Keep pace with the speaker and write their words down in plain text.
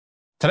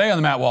Today on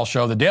The Matt Walsh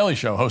Show, The Daily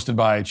Show, hosted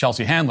by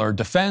Chelsea Handler,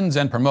 defends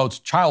and promotes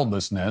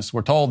childlessness.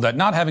 We're told that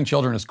not having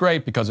children is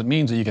great because it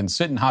means that you can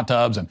sit in hot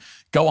tubs and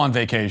go on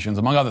vacations,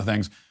 among other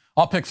things.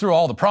 I'll pick through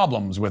all the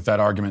problems with that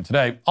argument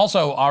today.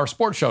 Also, our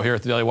sports show here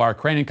at the Daily Wire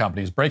Craning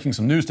Company is breaking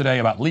some news today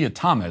about Leah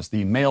Thomas,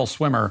 the male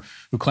swimmer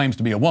who claims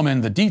to be a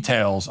woman. The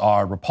details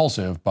are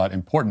repulsive but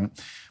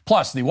important.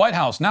 Plus, the White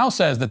House now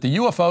says that the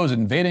UFOs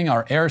invading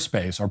our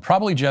airspace are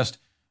probably just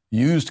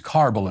used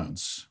car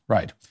balloons.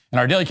 Right. In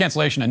our daily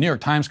cancellation, a New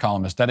York Times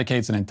columnist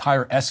dedicates an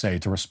entire essay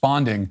to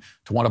responding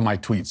to one of my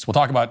tweets. We'll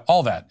talk about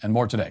all that and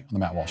more today on The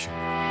Matt Walsh Show.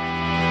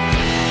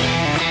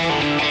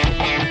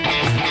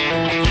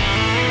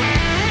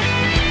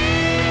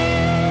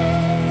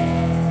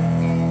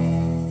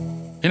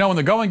 You know, when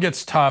the going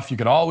gets tough, you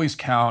can always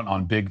count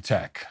on big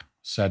tech,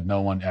 said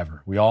no one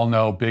ever. We all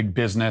know big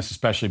business,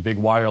 especially big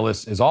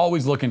wireless, is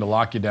always looking to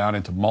lock you down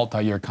into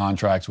multi-year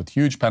contracts with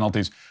huge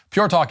penalties.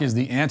 Pure Talk is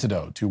the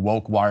antidote to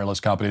woke wireless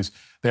companies.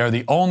 They are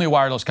the only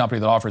wireless company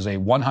that offers a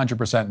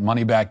 100%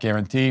 money-back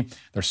guarantee.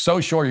 They're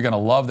so sure you're going to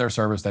love their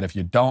service that if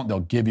you don't,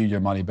 they'll give you your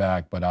money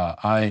back. But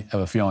I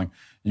have a feeling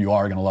you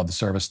are going to love the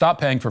service.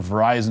 Stop paying for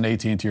Verizon,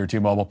 AT&T, or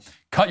T-Mobile.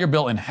 Cut your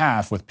bill in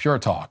half with Pure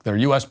Talk. Their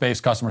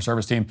U.S.-based customer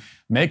service team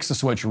makes the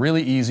switch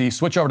really easy.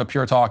 Switch over to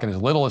Pure Talk in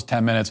as little as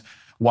 10 minutes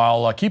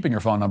while keeping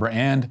your phone number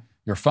and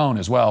your phone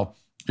as well.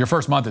 Your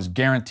first month is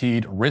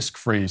guaranteed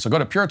risk-free. So go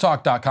to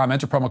puretalk.com,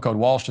 enter promo code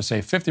Walsh to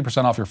save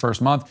 50% off your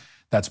first month.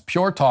 That's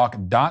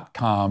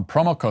puretalk.com,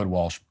 promo code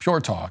Walsh.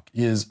 Pure Talk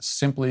is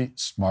simply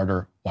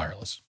smarter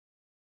wireless.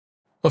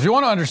 Well, if you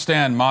want to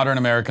understand modern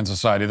American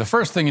society, the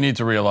first thing you need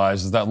to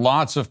realize is that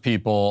lots of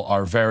people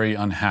are very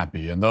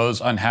unhappy. And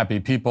those unhappy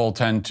people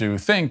tend to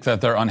think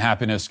that their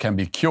unhappiness can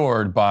be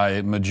cured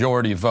by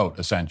majority vote,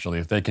 essentially.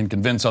 If they can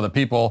convince other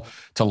people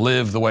to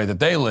live the way that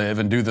they live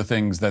and do the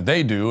things that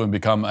they do and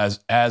become as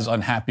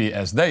unhappy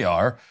as they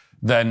are,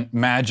 then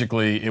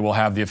magically it will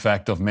have the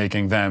effect of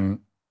making them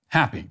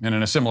happy. And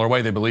in a similar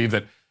way, they believe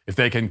that if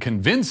they can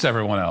convince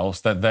everyone else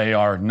that they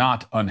are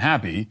not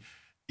unhappy,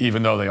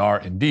 even though they are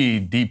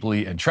indeed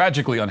deeply and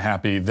tragically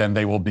unhappy, then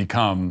they will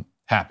become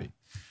happy.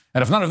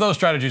 And if none of those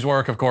strategies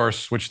work, of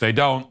course, which they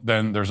don't,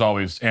 then there's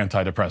always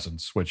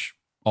antidepressants, which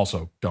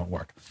also don't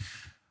work.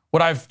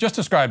 What I've just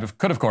described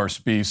could, of course,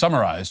 be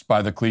summarized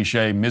by the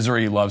cliche,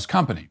 misery loves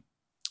company.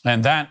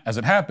 And that, as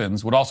it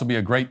happens, would also be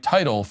a great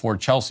title for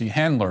Chelsea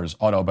Handler's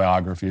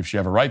autobiography if she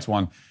ever writes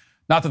one.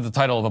 Not that the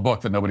title of a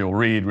book that nobody will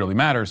read really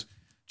matters.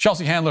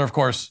 Chelsea Handler, of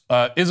course,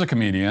 is a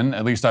comedian.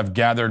 At least I've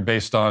gathered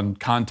based on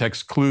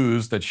context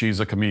clues that she's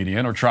a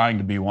comedian, or trying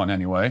to be one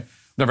anyway.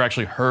 Never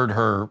actually heard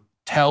her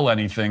tell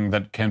anything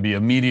that can be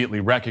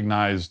immediately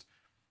recognized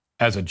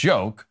as a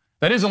joke.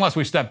 That is, unless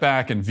we step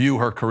back and view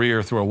her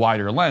career through a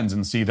wider lens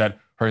and see that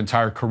her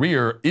entire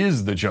career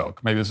is the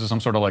joke. Maybe this is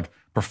some sort of like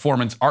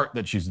performance art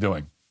that she's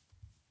doing.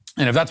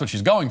 And if that's what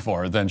she's going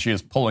for, then she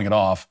is pulling it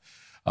off,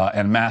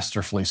 and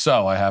masterfully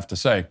so, I have to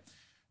say.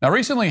 Now,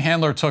 recently,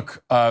 Handler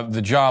took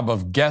the job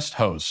of guest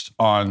host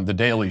on The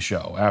Daily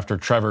Show after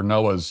Trevor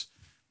Noah's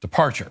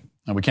departure.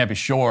 And we can't be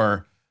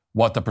sure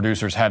what the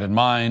producers had in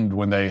mind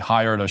when they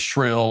hired a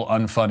shrill,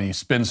 unfunny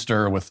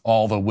spinster with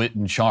all the wit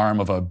and charm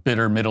of a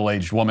bitter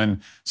middle-aged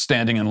woman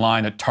standing in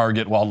line at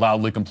Target while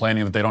loudly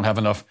complaining that they don't have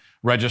enough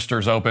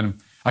registers open.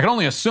 I can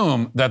only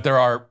assume that there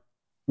are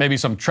maybe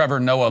some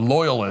Trevor Noah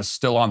loyalists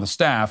still on the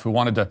staff who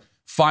wanted to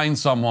find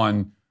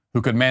someone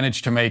who could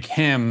manage to make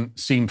him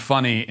seem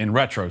funny in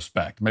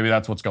retrospect. Maybe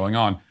that's what's going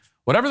on.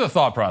 Whatever the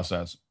thought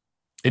process,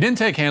 it didn't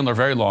take Handler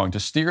very long to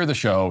steer the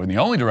show in the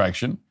only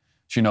direction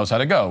she knows how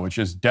to go, which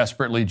is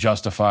desperately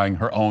justifying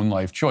her own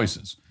life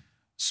choices,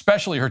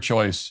 especially her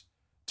choice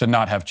to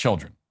not have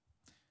children.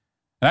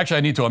 And actually,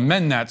 I need to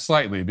amend that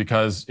slightly,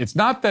 because it's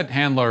not that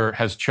Handler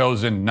has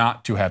chosen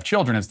not to have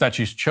children, it's that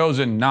she's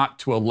chosen not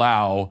to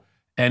allow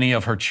any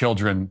of her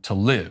children to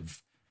live.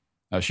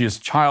 She is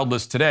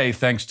childless today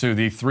thanks to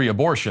the 3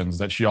 abortions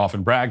that she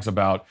often brags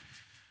about.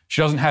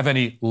 She doesn't have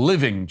any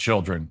living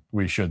children,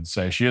 we should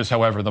say. She is,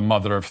 however, the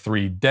mother of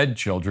 3 dead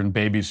children,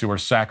 babies who were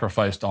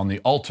sacrificed on the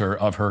altar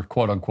of her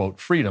quote-unquote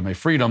freedom, a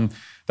freedom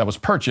that was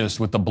purchased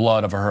with the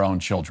blood of her own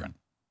children.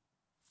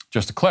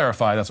 Just to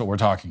clarify, that's what we're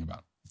talking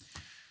about.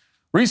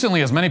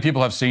 Recently, as many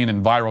people have seen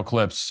in viral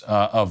clips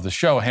of the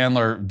show,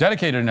 Handler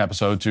dedicated an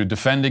episode to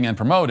defending and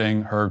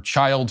promoting her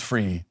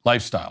child-free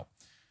lifestyle.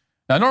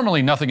 Now,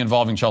 normally nothing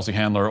involving Chelsea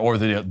Handler, or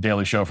The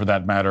Daily Show for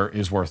that matter,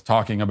 is worth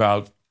talking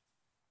about.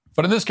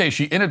 But in this case,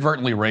 she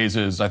inadvertently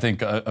raises, I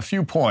think, a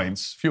few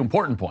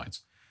important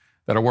points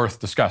that are worth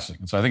discussing.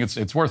 And so I think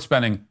it's worth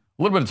spending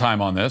a little bit of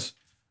time on this.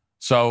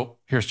 So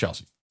here's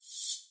Chelsea.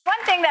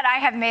 One thing that I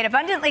have made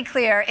abundantly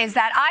clear is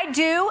that I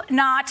do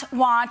not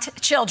want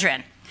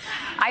children.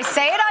 I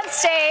say it on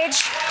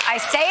stage. I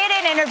say it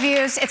in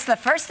interviews. It's the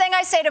first thing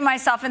I say to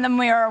myself in the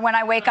mirror when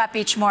I wake up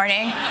each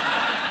morning,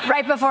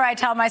 right before I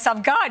tell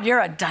myself, God,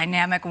 you're a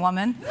dynamic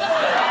woman.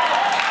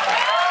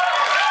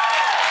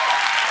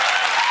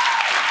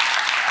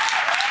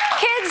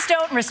 Kids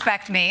don't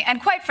respect me,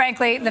 and quite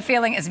frankly, the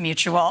feeling is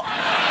mutual.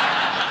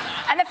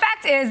 And the fact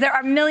fact is there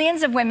are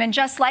millions of women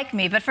just like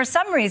me, but for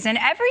some reason,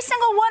 every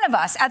single one of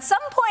us at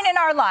some point in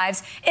our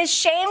lives is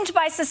shamed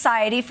by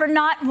society for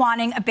not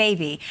wanting a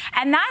baby.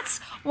 And that's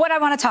what I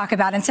want to talk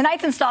about in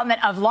tonight's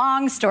installment of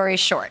Long Story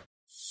Short.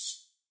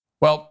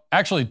 Well,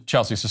 actually,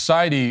 Chelsea,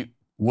 society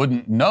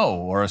wouldn't know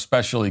or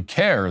especially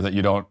care that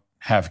you don't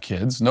have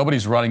kids.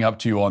 Nobody's running up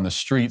to you on the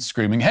street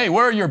screaming, "Hey,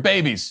 where are your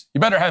babies?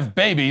 You better have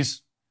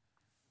babies."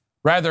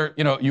 Rather,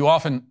 you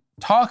often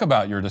talk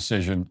about your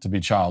decision to be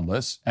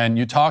childless, and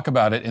you talk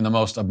about it in the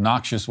most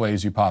obnoxious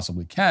ways you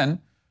possibly can,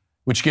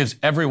 which gives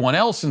everyone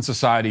else in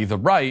society the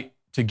right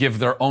to give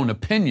their own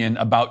opinion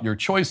about your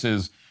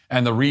choices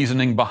and the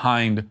reasoning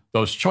behind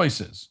those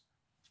choices.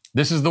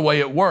 This is the way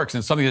it works, and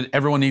it's something that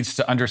everyone needs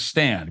to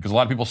understand, because a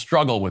lot of people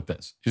struggle with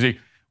this. You see,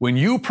 when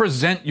you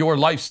present your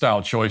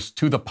lifestyle choice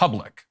to the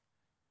public,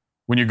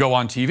 when you go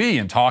on TV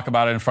and talk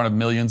about it in front of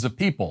millions of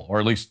people, or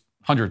at least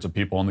hundreds of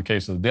people in the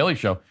case of The Daily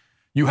Show,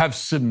 you have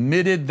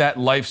submitted that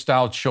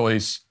lifestyle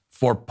choice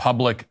for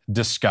public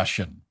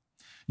discussion.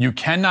 You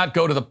cannot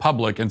go to the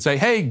public and say,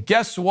 "Hey,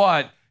 guess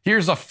what?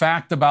 Here's a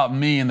fact about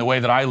me and the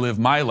way that I live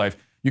my life."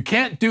 You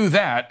can't do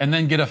that and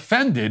then get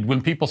offended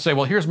when people say,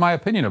 "Well, here's my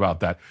opinion about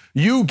that."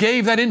 You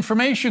gave that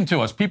information to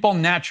us. People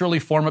naturally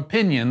form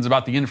opinions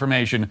about the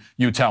information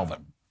you tell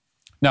them.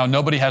 Now,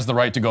 nobody has the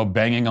right to go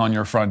banging on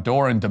your front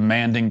door and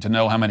demanding to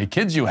know how many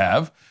kids you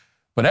have,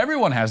 but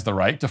everyone has the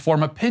right to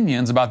form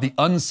opinions about the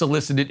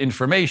unsolicited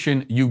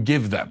information you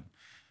give them.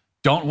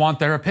 Don't want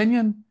their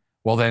opinion?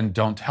 Well, then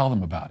don't tell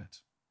them about it.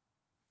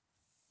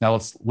 Now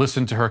let's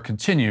listen to her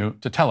continue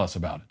to tell us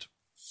about it.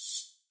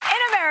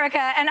 In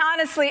America, and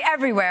honestly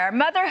everywhere,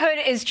 motherhood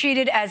is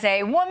treated as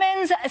a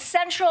woman's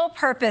central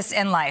purpose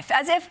in life,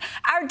 as if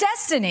our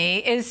destiny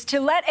is to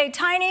let a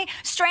tiny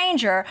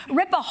stranger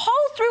rip a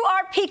hole through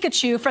our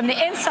Pikachu from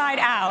the inside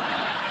out.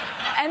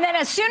 And then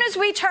as soon as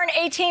we turn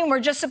 18, we're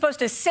just supposed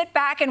to sit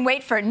back and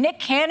wait for Nick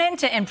Cannon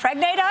to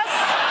impregnate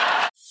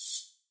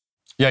us?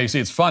 Yeah, you see,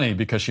 it's funny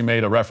because she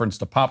made a reference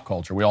to pop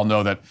culture. We all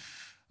know that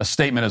a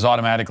statement is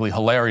automatically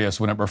hilarious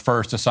when it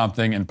refers to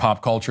something in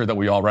pop culture that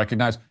we all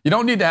recognize. You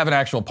don't need to have an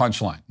actual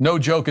punchline. No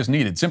joke is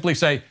needed. Simply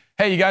say,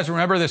 "Hey, you guys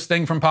remember this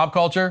thing from pop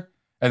culture?"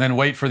 And then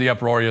wait for the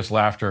uproarious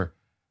laughter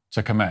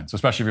to commence,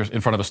 especially if you're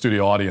in front of a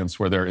studio audience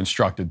where they're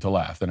instructed to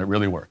laugh. Then it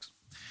really works.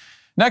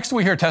 Next,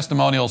 we hear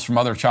testimonials from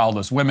other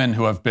childless women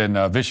who have been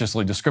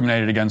viciously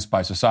discriminated against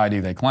by society,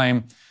 they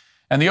claim.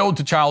 And the ode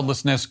to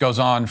childlessness goes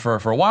on for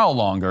a while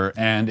longer,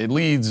 and it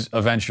leads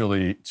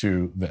eventually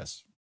to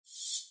this.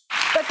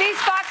 But these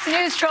Fox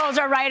News trolls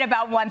are right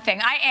about one thing.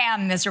 I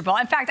am miserable.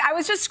 In fact, I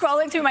was just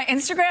scrolling through my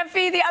Instagram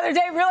feed the other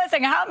day,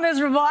 realizing how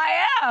miserable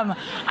I am.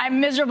 I'm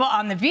miserable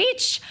on the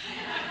beach.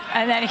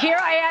 And then here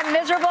I am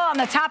miserable on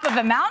the top of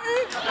a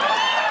mountain.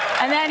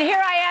 And then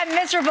here I am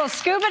miserable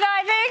scuba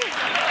diving.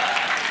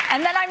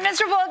 And then I'm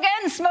miserable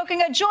again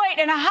smoking a joint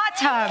in a hot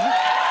tub.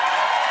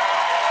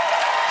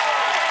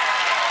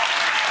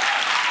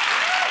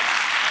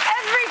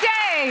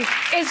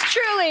 Is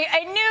truly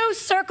a new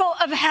circle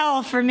of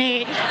hell for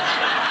me.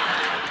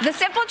 The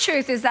simple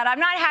truth is that I'm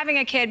not having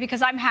a kid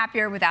because I'm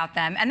happier without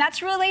them, and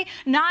that's really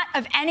not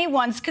of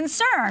anyone's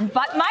concern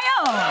but my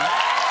own.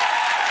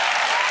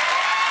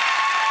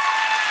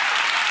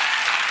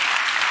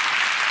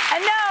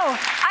 And no,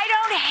 I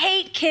don't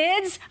hate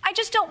kids. I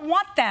just don't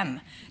want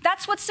them.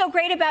 That's what's so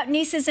great about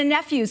nieces and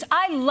nephews.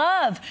 I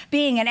love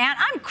being an aunt.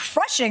 I'm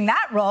crushing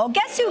that role.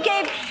 Guess who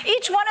gave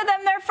each one of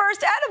them their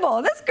first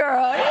edible? This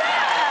girl.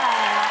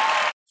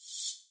 Yeah.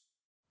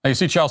 Now, you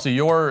see, Chelsea,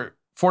 you're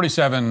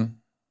 47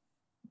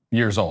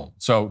 years old.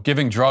 So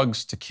giving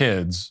drugs to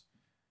kids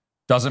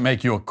doesn't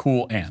make you a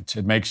cool aunt.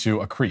 It makes you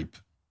a creep,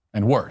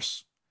 and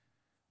worse.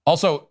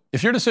 Also,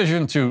 if your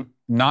decision to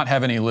not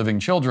have any living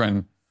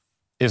children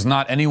is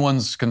not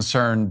anyone's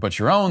concern but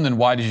your own, then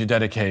why did you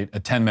dedicate a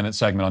 10-minute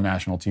segment on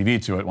national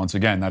TV to it? Once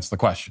again, that's the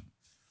question.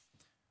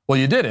 Well,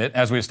 you did it,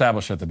 as we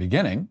established at the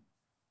beginning,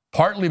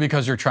 partly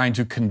because you're trying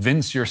to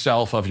convince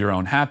yourself of your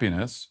own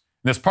happiness.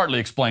 This partly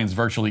explains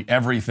virtually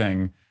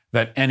everything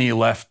that any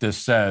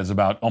leftist says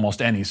about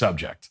almost any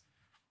subject.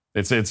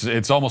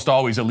 It's almost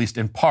always, at least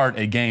in part,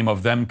 a game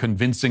of them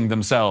convincing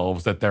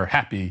themselves that they're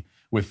happy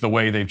with the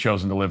way they've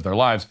chosen to live their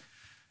lives.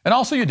 And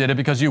also you did it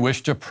because you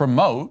wish to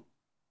promote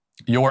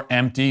your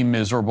empty,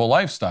 miserable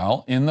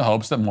lifestyle in the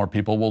hopes that more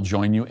people will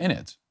join you in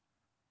it.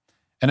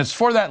 And it's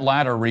for that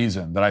latter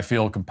reason that I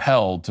feel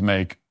compelled to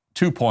make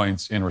 2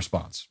 points in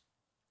response.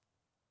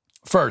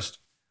 First,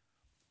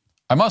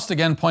 I must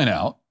again point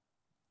out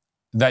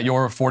that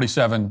you're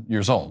 47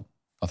 years old.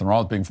 Nothing wrong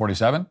with being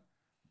 47.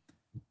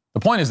 The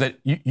point is that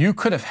you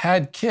could have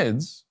had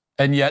kids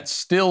and yet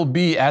still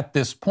be at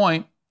this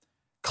point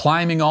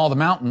climbing all the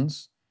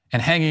mountains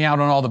and hanging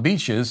out on all the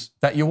beaches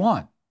that you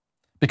want.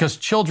 Because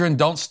children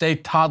don't stay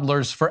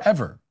toddlers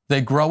forever. They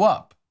grow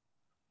up.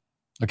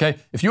 Okay?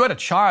 If you had a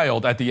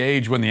child at the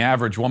age when the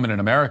average woman in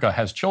America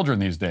has children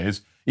these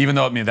days, even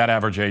though that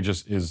average age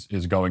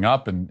is going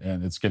up and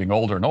it's getting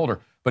older and older,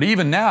 but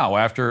even now,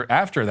 after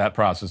that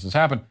process has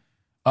happened,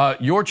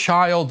 your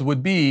child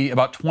would be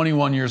about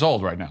 21 years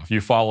old right now, if you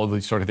follow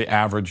the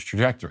average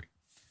trajectory.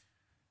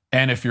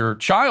 And if your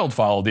child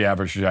followed the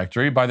average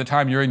trajectory, by the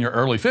time you're in your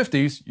early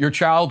 50s, your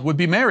child would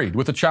be married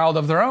with a child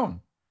of their own.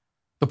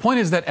 The point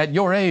is that at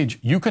your age,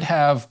 you could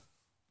have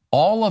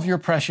all of your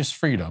precious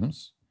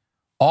freedoms,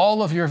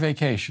 all of your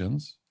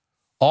vacations,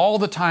 all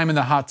the time in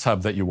the hot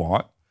tub that you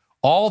want,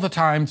 all the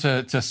time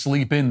to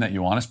sleep in that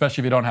you want,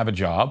 especially if you don't have a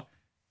job,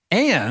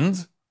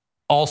 and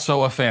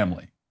also a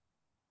family.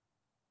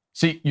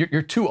 See,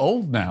 you're too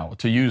old now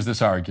to use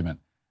this argument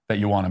that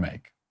you want to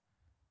make.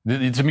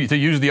 To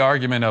use the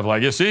argument of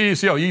like, you see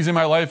how easy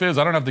my life is?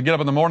 I don't have to get up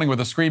in the morning with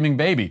a screaming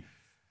baby.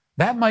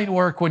 That might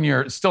work when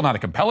you're still not a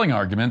compelling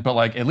argument, but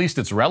like at least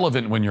it's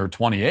relevant when you're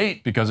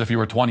 28, because if you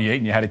were 28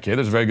 and you had a kid,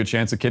 there's a very good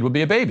chance the kid would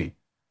be a baby.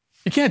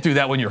 You can't do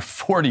that when you're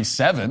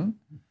 47.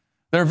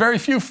 There are very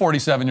few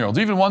 47-year-olds,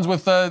 even ones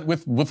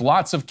with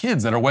lots of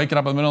kids that are waking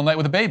up in the middle of the night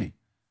with a baby.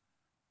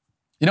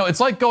 You know,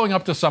 it's like going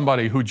up to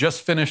somebody who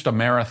just finished a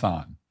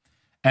marathon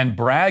and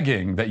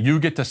bragging that you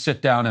get to sit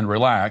down and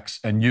relax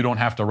and you don't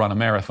have to run a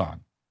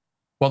marathon.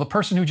 Well, the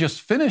person who just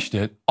finished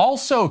it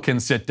also can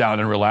sit down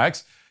and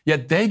relax,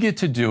 yet they get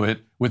to do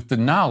it with the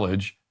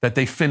knowledge that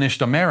they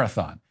finished a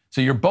marathon.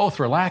 So you're both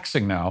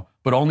relaxing now,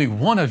 but only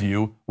one of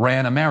you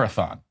ran a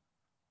marathon.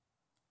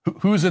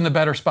 Who's in the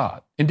better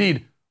spot?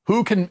 Indeed,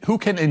 who can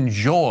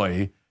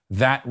enjoy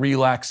that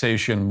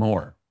relaxation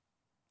more?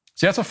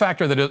 See, that's a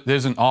factor that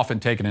isn't often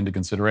taken into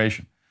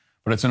consideration,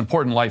 but it's an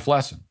important life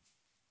lesson.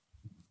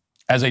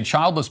 As a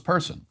childless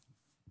person,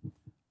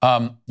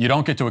 you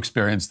don't get to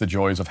experience the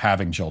joys of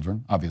having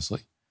children,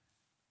 obviously,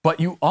 but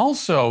you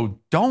also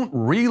don't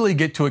really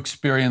get to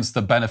experience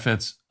the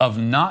benefits of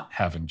not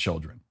having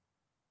children.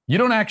 You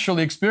don't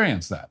actually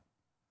experience that.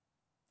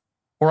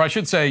 Or I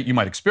should say, you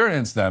might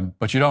experience them,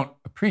 but you don't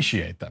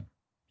appreciate them.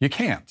 You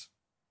can't.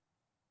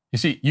 You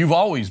see, you've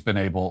always been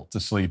able to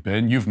sleep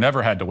in. You've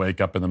never had to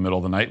wake up in the middle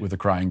of the night with a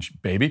crying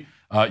baby.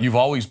 You've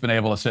always been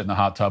able to sit in the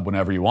hot tub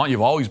whenever you want.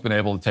 You've always been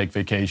able to take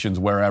vacations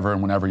wherever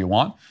and whenever you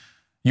want.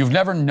 You've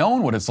never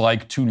known what it's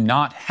like to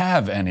not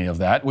have any of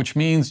that, which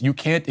means you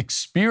can't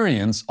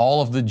experience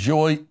all of the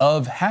joy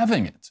of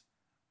having it.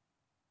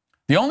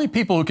 The only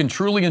people who can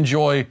truly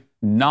enjoy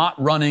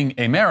not running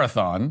a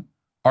marathon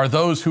are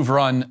those who've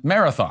run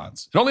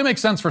marathons. It only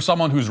makes sense for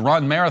someone who's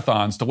run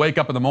marathons to wake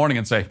up in the morning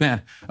and say,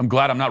 man, I'm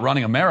glad I'm not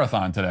running a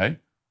marathon today.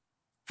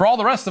 For all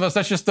the rest of us,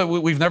 that's just that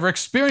we've never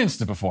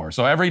experienced it before.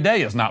 So every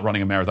day is not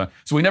running a marathon.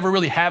 So we never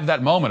really have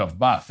that moment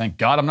of, thank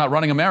God I'm not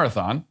running a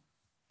marathon.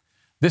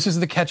 This is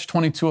the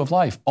catch-22 of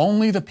life.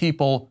 Only the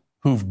people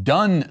who've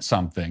done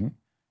something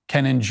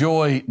can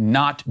enjoy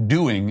not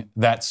doing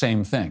that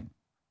same thing.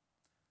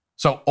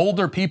 So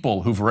older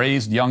people who've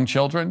raised young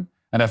children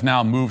and have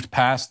now moved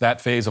past that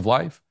phase of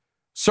life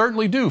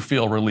certainly do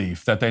feel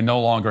relief that they no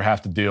longer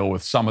have to deal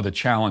with some of the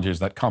challenges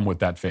that come with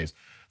that phase.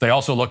 They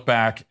also look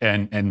back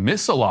and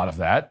miss a lot of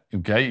that,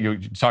 okay? You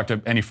talk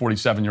to any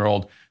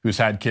 47-year-old who's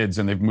had kids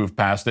and they've moved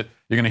past it,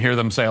 you're going to hear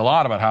them say a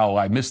lot about how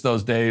I miss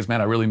those days,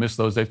 man, I really miss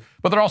those days.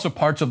 But there are also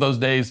parts of those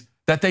days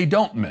that they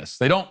don't miss.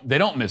 They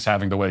don't miss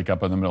having to wake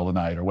up in the middle of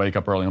the night or wake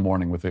up early in the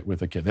morning with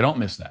a kid. They don't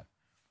miss that.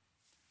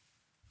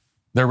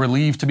 They're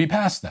relieved to be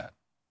past that.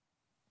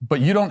 But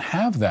you don't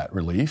have that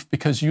relief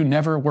because you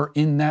never were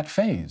in that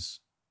phase.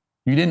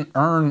 You didn't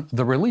earn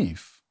the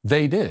relief.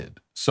 They did.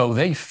 So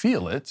they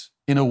feel it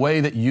in a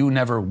way that you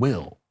never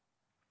will.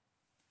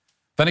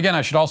 Then again,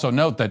 I should also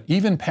note that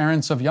even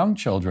parents of young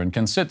children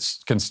can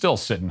still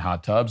sit in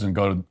hot tubs and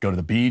go to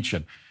the beach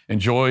and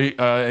enjoy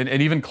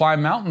and even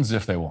climb mountains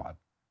if they want.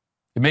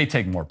 It may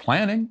take more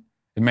planning.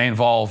 It may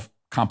involve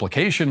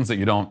complications that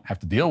you don't have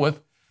to deal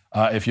with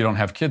if you don't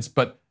have kids.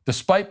 But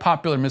despite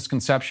popular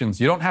misconceptions,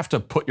 you don't have to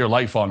put your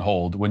life on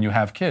hold when you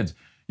have kids.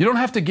 You don't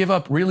have to give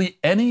up really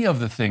any of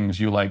the things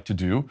you like to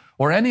do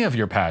or any of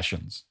your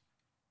passions.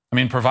 I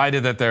mean,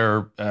 provided that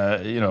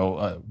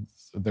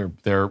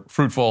they're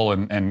fruitful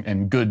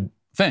and good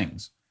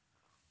things.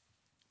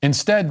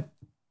 Instead,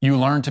 you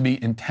learn to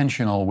be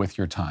intentional with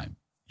your time.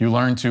 You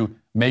learn to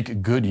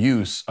make good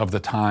use of the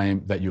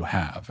time that you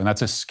have. And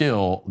that's a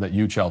skill that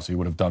you, Chelsea,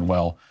 would have done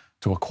well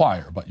to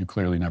acquire, but you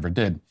clearly never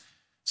did.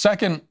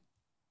 Second,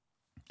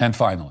 and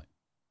finally,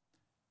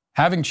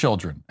 having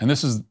children, and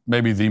this is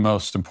maybe the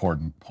most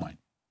important point,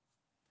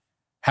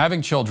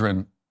 having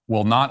children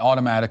will not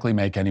automatically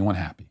make anyone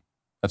happy.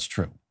 That's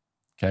true,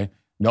 okay?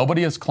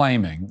 Nobody is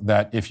claiming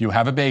that if you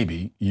have a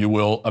baby, you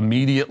will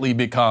immediately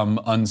become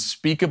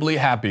unspeakably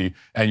happy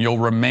and you'll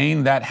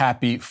remain that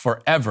happy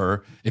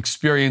forever,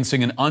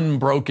 experiencing an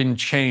unbroken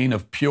chain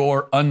of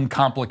pure,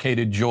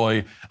 uncomplicated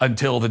joy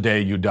until the day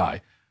you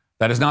die.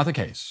 That is not the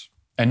case,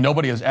 and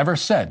nobody has ever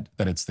said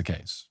that it's the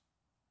case.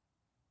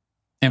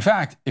 In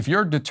fact, if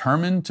you're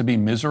determined to be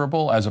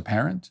miserable as a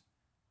parent,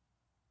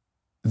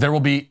 there will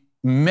be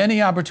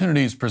many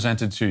opportunities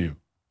presented to you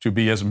to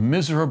be as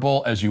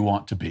miserable as you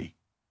want to be.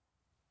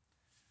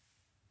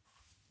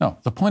 No,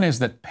 the point is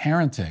that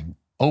parenting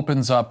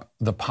opens up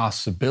the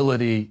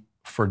possibility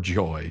for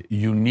joy,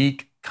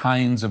 unique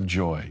kinds of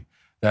joy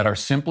that are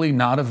simply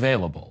not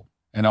available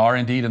and are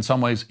indeed in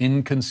some ways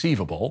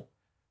inconceivable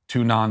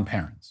to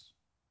non-parents.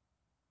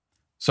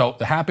 So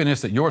the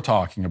happiness that you're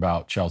talking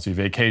about, Chelsea,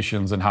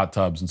 vacations and hot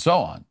tubs and so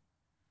on,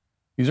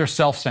 these are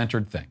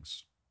self-centered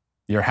things.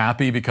 You're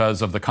happy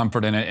because of the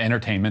comfort and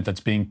entertainment that's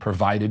being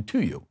provided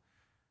to you.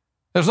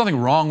 There's nothing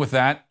wrong with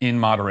that in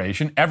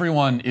moderation.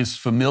 Everyone is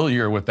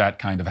familiar with that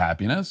kind of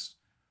happiness,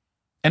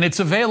 and it's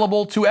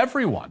available to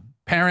everyone,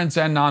 parents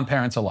and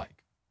non-parents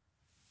alike.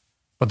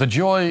 But the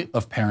joy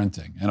of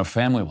parenting and of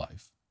family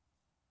life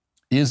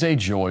is a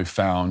joy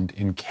found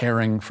in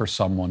caring for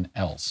someone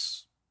else.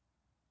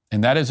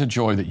 And that is a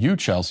joy that you,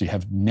 Chelsea,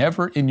 have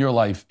never in your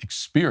life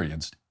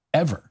experienced,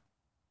 ever.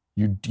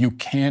 You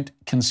can't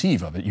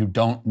conceive of it. You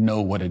don't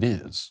know what it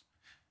is.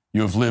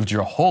 You have lived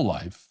your whole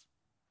life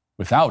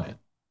without it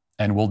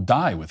and will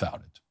die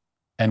without it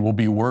and will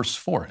be worse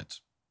for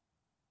it.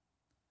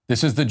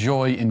 This is the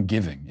joy in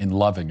giving, in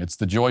loving. It's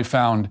the joy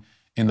found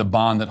in the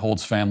bond that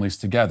holds families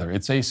together.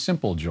 It's a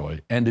simple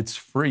joy, and it's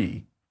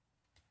free.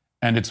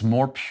 And it's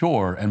more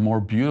pure and more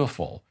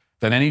beautiful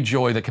than any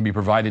joy that can be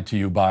provided to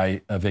you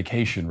by a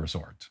vacation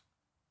resort.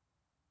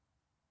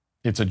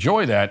 It's a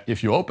joy that,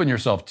 if you open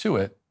yourself to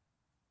it,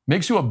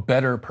 makes you a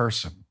better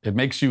person. It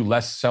makes you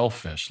less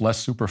selfish, less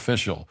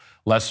superficial,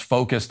 less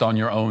focused on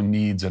your own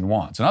needs and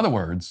wants. In other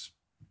words,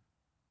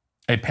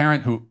 a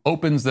parent who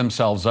opens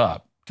themselves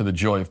up to the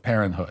joy of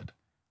parenthood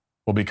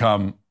will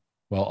become,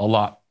 well, a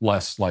lot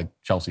less like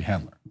Chelsea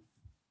Handler.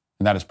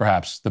 And that is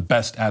perhaps the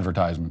best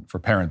advertisement for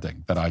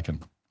parenting that I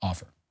can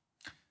offer.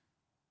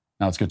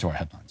 Now let's get to our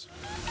headlines.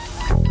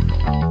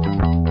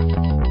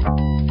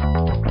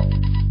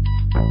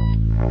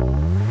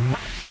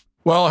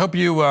 Well, I hope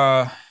you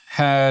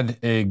had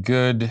a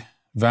good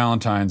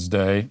Valentine's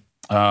Day.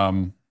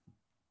 I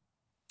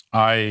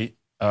think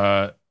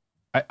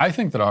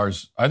that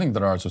ours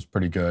was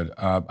pretty good.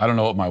 I don't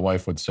know what my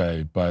wife would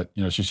say, but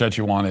she said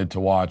she wanted to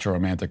watch a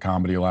romantic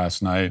comedy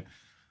last night.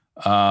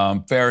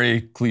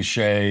 Very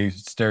cliche,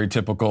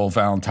 stereotypical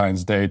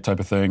Valentine's Day type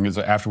of thing. It's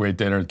an after-weight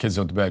dinner, the kids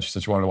went to bed. She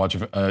said she wanted to watch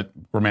a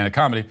romantic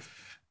comedy.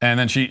 And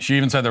then she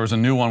even said there was a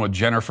new one with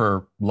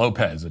Jennifer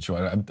Lopez that she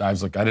wanted. I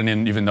was like, I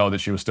didn't even know that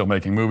she was still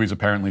making movies.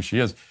 Apparently she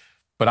is.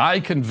 But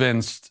I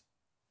convinced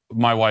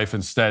my wife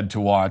instead to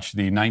watch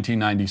the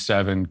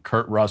 1997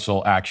 Kurt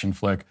Russell action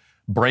flick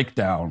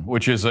Breakdown,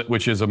 which is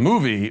a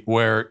movie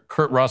where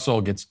Kurt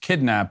Russell gets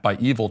kidnapped by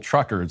evil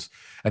truckers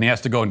and he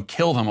has to go and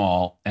kill them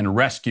all and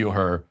rescue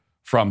her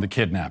from the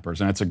kidnappers.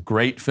 And it's a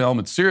great film.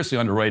 It's seriously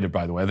underrated,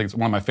 by the way. I think it's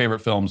one of my favorite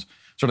films,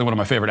 certainly one of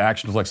my favorite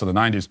action flicks of the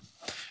 90s.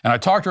 And I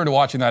talked her into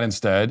watching that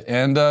instead,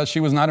 and she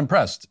was not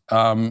impressed.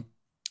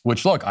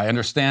 Which, look, I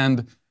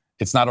understand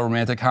it's not a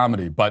romantic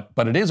comedy, but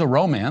it is a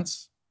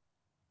romance.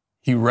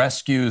 He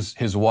rescues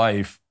his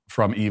wife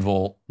from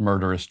evil,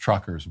 murderous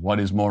truckers. What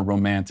is more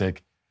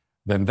romantic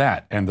than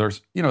that? And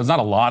there's not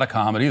a lot of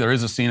comedy. There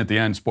is a scene at the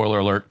end, spoiler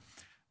alert,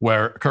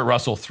 where Kurt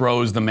Russell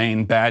throws the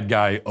main bad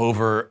guy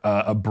over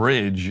a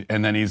bridge,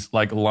 and then he's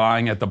like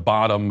lying at the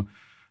bottom,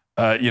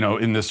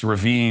 in this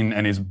ravine,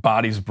 and his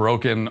body's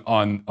broken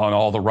on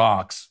all the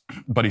rocks,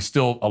 but he's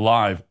still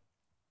alive.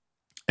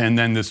 And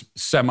then this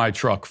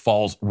semi-truck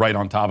falls right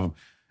on top of him.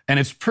 And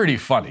it's pretty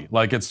funny.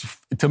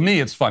 To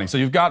me, it's funny. So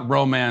you've got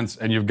romance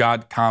and you've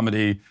got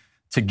comedy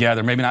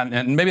together. Maybe not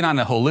in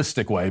a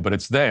holistic way, but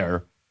it's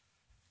there.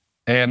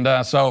 And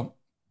so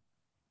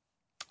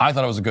I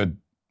thought it was a good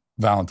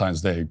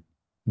Valentine's Day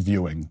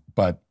viewing,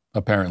 but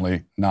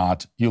apparently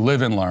not. You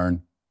live and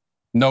learn.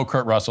 No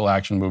Kurt Russell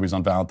action movies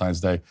on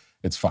Valentine's Day.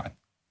 It's fine.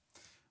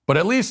 But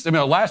at least,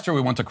 last year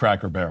we went to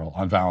Cracker Barrel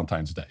on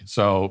Valentine's Day.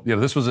 So,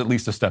 this was at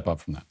least a step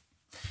up from that.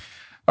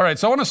 All right,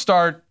 so I want to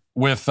start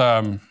with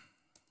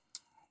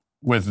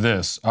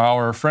this.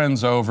 Our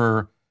friends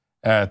over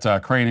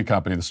at Crane &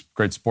 Company, this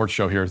great sports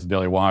show here at the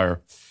Daily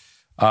Wire,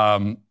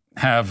 are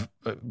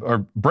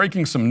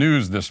breaking some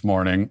news this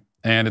morning,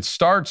 and it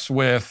starts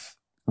with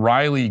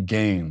Riley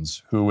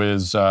Gaines, who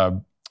is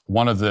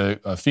one of the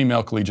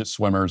female collegiate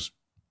swimmers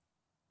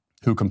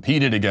who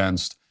competed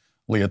against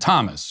Leah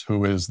Thomas,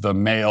 who is the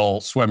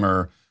male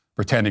swimmer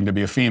pretending to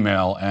be a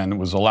female and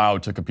was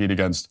allowed to compete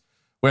against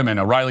women.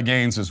 Now, Riley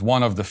Gaines is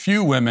one of the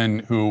few women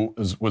who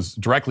was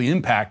directly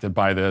impacted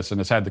by this and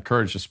has had the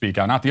courage to speak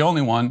out. Not the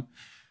only one,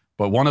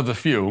 but one of the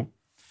few.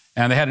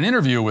 And they had an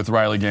interview with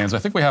Riley Gaines. I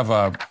think we have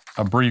a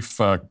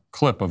brief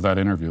clip of that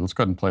interview. Let's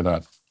go ahead and play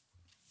that.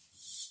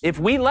 If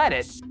we let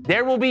it,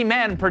 there will be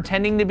men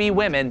pretending to be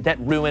women that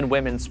ruin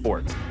women's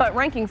sports. But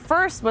ranking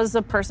first was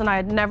a person I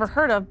had never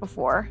heard of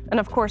before. And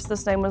of course,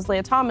 this name was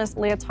Leah Thomas.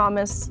 Leah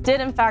Thomas did,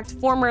 in fact,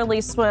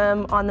 formerly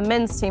swim on the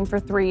men's team for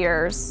 3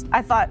 years.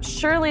 I thought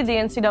surely the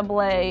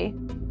NCAA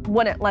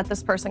wouldn't let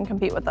this person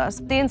compete with us.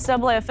 The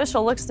NCAA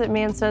official looks at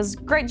me and says,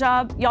 "Great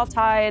job, y'all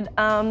tied.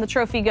 The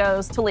trophy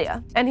goes to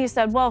Leah." And he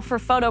said, "Well, for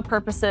photo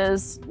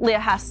purposes, Leah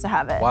has to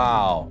have it."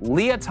 Wow.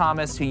 Leah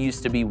Thomas, who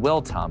used to be Will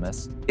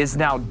Thomas, is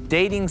now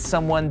dating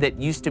someone that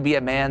used to be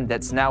a man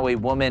that's now a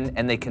woman,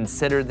 and they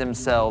consider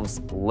themselves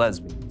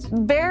lesbians.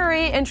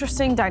 Very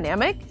interesting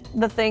dynamic.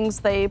 The things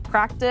they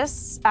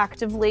practice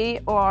actively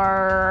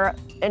are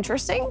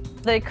interesting.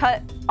 They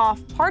cut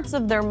off parts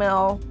of their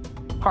male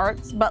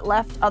parts, but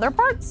left other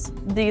parts,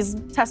 these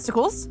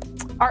testicles.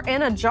 are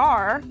in a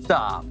jar.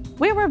 Stop.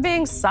 We were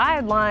being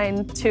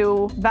sidelined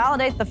to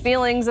validate the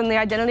feelings and the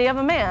identity of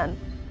a man.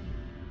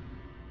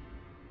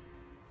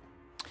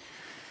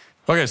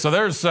 Okay, so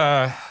there's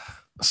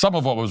some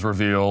of what was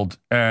revealed,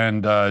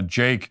 and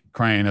Jake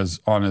Crane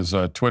on his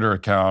Twitter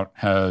account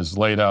has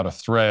laid out a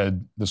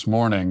thread this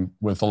morning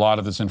with a lot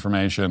of this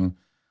information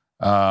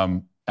at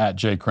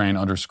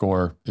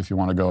 @JCrane_ if you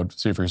want to go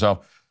see it for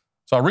yourself.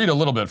 So I'll read a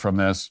little bit from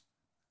this,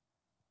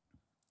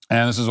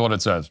 and this is what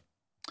it says.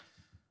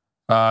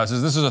 It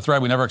says, this is a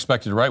thread we never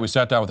expected to write. We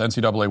sat down with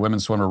NCAA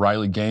women's swimmer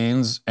Riley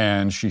Gaines,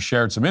 and she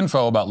shared some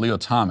info about Leo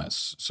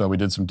Thomas. So we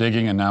did some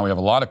digging, and now we have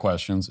a lot of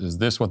questions. Is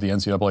this what the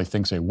NCAA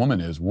thinks a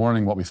woman is?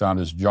 Warning, what we found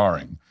is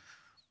jarring.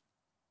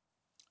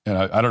 And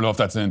I don't know if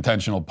that's an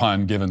intentional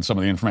pun, given some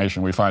of the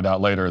information we find out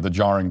later, the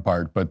jarring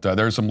part, but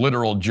there's some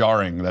literal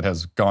jarring that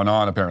has gone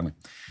on, apparently.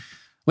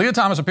 Leah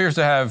Thomas appears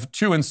to have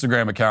 2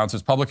 Instagram accounts.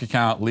 His public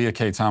account, Leah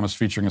K. Thomas,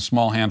 featuring a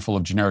small handful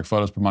of generic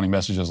photos promoting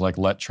messages like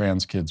let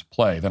trans kids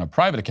play. Then a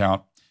private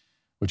account,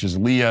 which is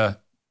Leah,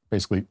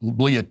 basically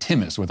Leah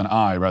Timmis with an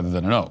I rather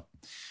than an O.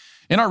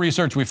 In our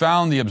research, we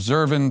found the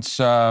observant,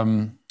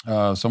 Nicole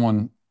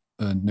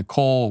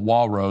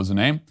Walrose, the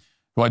name,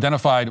 who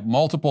identified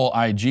multiple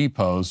IG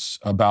posts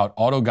about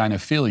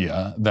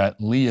autogynephilia that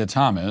Leah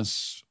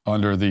Thomas,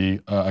 under the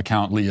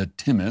account Leah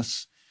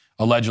Timmis,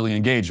 allegedly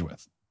engaged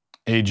with.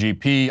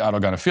 AGP,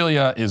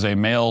 autogynephilia, is a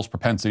male's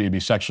propensity to be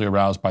sexually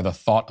aroused by the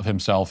thought of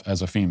himself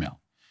as a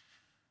female.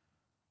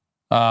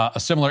 A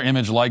similar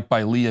image liked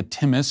by Leah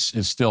Timmis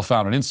is still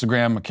found on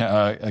Instagram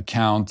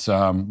account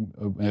of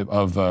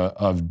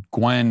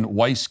Gwen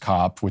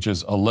Weisskopf, which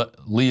is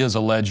Leah's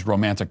alleged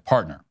romantic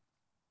partner.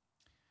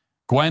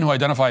 Gwen, who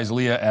identifies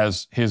Leah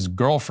as his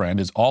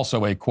girlfriend, is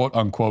also a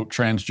quote-unquote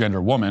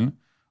transgender woman.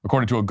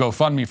 According to a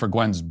GoFundMe for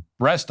Gwen's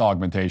breast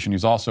augmentation,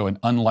 he's also an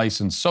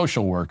unlicensed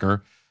social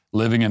worker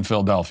living in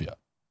Philadelphia.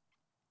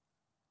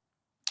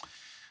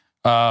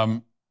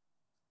 And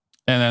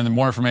then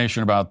more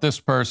information about this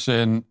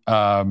person.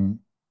 Some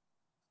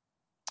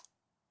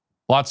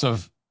of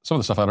the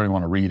stuff I don't even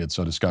want to read. It's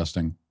so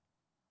disgusting.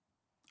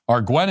 Are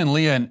Gwen and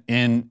Leah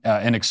in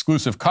an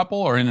exclusive couple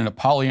or in a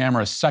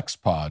polyamorous sex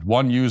pod?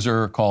 One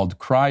user called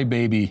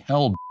Crybaby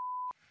Hell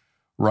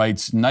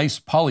writes, nice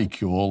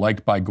polycule,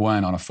 liked by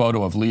Gwen on a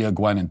photo of Leah,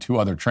 Gwen, and 2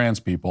 other trans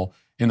people.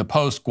 In the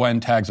post, Gwen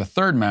tags a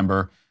 3rd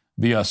member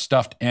via a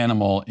stuffed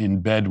animal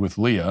in bed with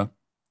Leah.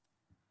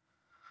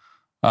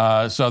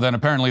 So then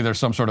apparently there's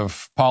some sort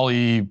of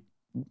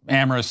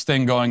polyamorous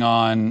thing going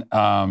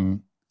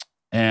on.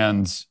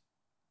 And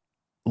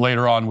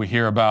later on we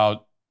hear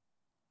about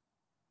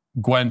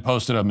Gwen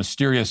posted a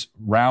mysterious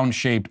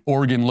round-shaped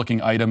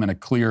organ-looking item in a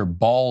clear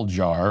ball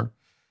jar.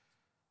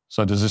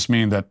 So does this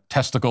mean that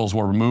testicles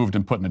were removed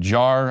and put in a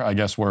jar? I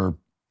guess we're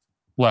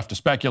left to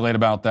speculate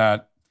about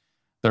that.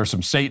 There's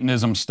some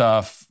Satanism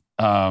stuff.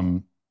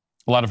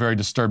 A lot of very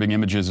disturbing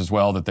images as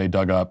well that they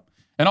dug up.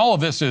 And all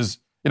of this is,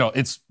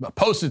 it's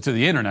posted to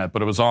the internet,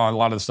 but a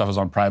lot of the stuff is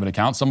on private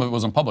accounts. Some of it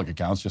was on public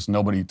accounts, just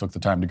nobody took the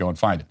time to go and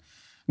find it.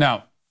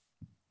 Now,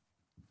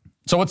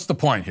 so what's the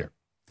point here?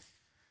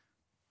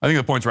 I think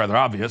the point's rather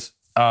obvious.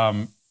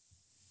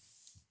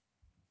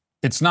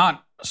 It's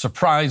not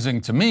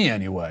surprising to me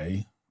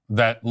anyway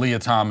that Leah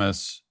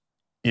Thomas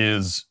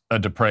is a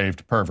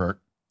depraved pervert,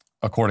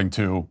 according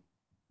to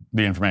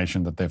the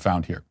information that they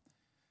found here.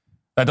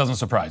 That doesn't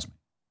surprise me.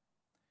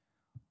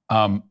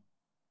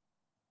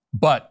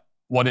 But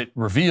what it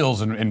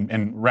reveals,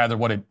 and rather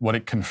what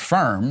it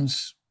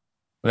confirms,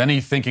 what any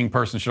thinking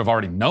person should have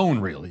already known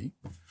really,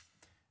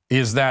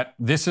 is that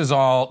this is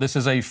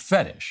a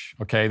fetish.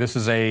 Okay, this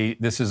is a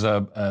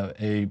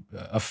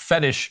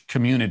fetish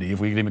community, if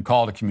we can even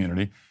call it a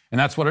community, and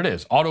that's what it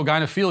is.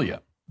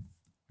 Autogynephilia,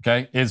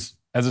 okay, is,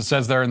 as it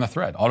says there in the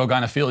thread,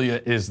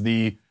 autogynephilia is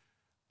the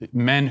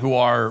men who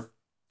are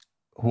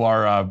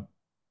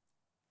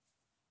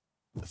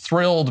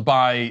thrilled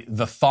by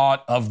the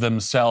thought of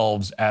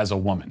themselves as a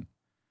woman.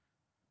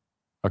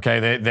 Okay,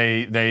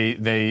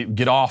 they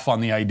get off on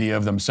the idea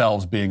of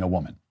themselves being a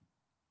woman.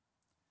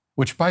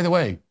 Which, by the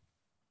way,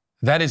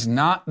 that is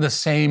not the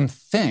same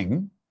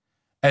thing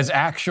as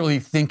actually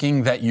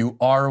thinking that you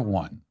are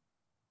one.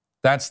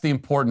 That's the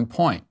important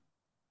point.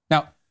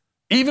 Now,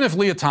 even if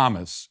Leah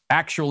Thomas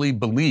actually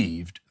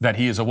believed that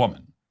he is a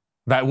woman,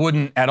 that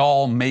wouldn't at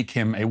all make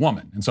him a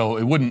woman. And so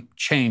it wouldn't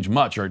change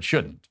much, or it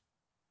shouldn't.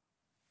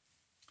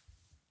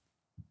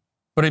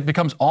 But it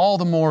becomes all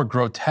the more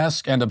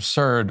grotesque and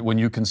absurd when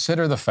you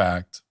consider the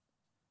fact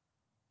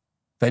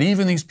that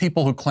even these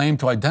people who claim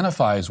to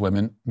identify as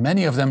women,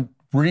 many of them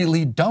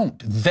really don't.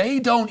 They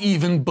don't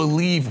even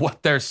believe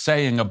what they're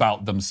saying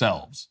about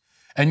themselves.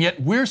 And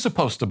yet we're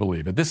supposed to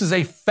believe it. This is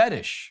a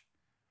fetish.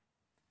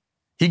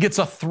 He gets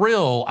a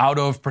thrill out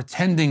of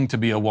pretending to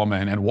be a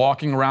woman and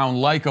walking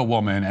around like a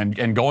woman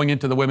and going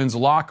into the women's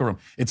locker room.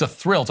 It's a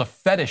thrill. It's a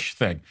fetish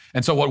thing.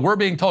 And so what we're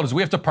being told is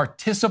we have to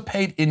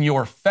participate in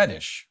your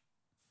fetish.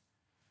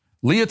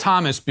 Leah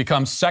Thomas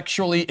becomes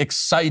sexually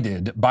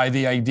excited by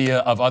the idea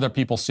of other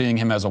people seeing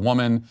him as a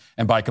woman,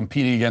 and by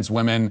competing against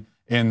women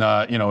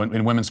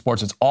in women's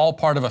sports. It's all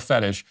part of a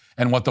fetish.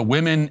 And what the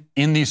women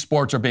in these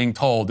sports are being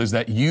told is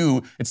that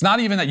it's not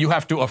even that you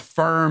have to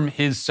affirm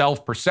his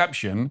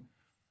self-perception,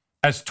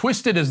 as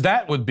twisted as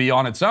that would be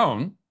on its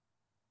own.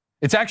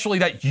 It's actually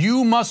that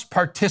you must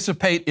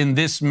participate in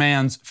this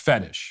man's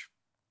fetish.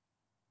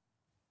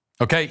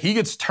 Okay, he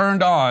gets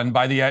turned on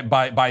by the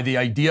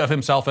idea of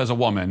himself as a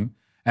woman,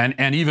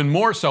 and even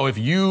more so if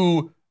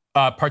you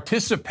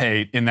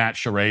participate in that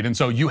charade, and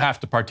so you have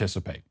to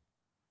participate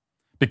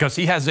because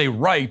he has a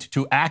right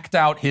to act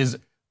out his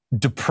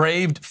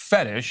depraved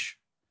fetish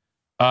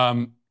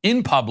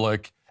in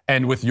public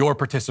and with your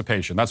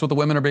participation. That's what the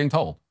women are being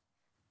told.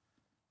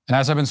 And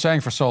as I've been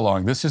saying for so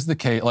long, this is the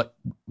case.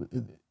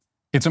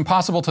 It's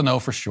impossible to know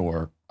for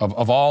sure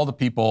of all the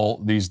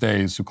people these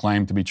days who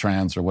claim to be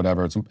trans or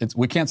whatever.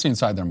 We can't see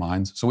inside their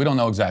minds, so we don't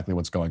know exactly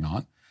what's going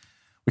on.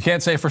 We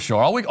can't say for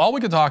sure. All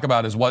we can talk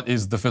about is what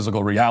is the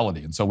physical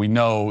reality. And so we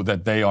know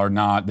that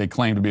they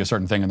claim to be a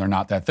certain thing and they're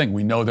not that thing.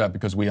 We know that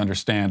because we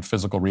understand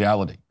physical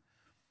reality.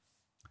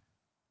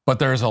 But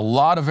there's a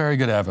lot of very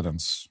good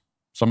evidence,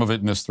 some of it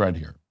in this thread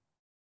here,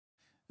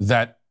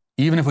 that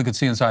even if we could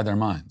see inside their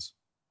minds,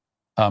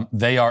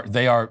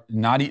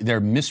 they're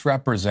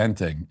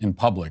misrepresenting in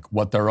public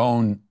what their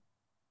own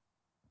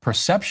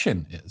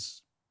perception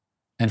is.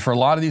 And for a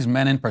lot of these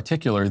men in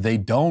particular, they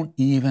don't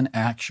even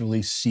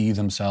actually see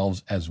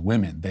themselves as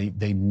women.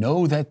 They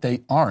know that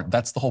they aren't.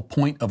 That's the whole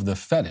point of the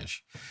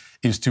fetish,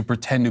 is to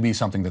pretend to be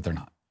something that they're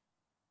not.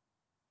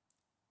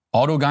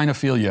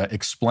 Autogynephilia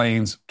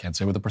explains, can't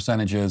say what the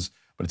percentage is,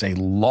 but it's a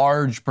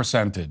large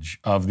percentage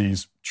of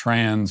these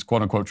trans,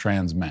 quote unquote,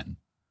 trans men.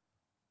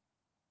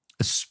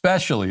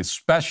 Especially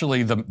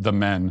the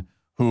men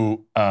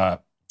who,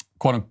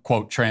 quote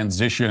unquote,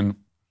 transition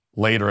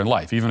later in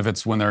life, even if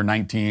it's when they're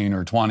 19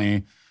 or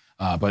 20.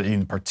 But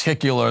in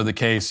particular, the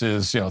case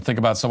is, think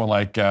about someone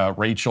like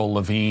Rachel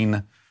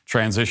Levine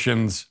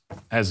transitions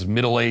as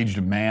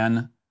middle-aged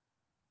man.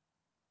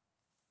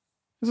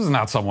 This is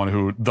not someone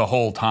who the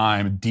whole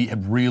time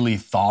had really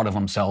thought of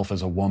himself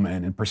as a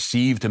woman and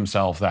perceived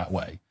himself that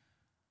way.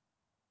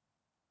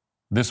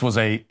 This was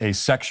a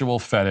sexual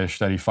fetish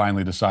that he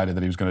finally decided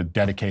that he was going to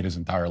dedicate his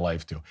entire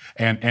life to,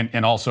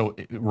 and also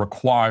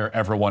require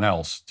everyone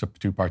else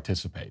to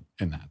participate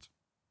in that.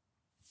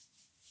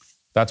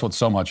 That's what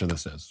so much of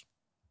this is.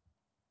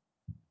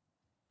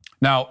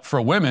 Now,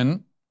 for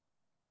women,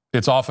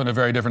 it's often a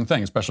very different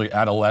thing, especially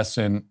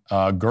adolescent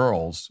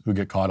girls who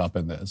get caught up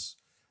in this.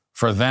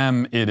 For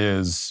them, it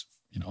is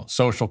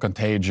social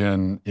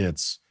contagion.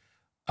 It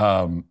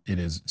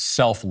is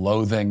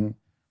self-loathing.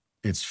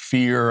 It's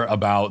fear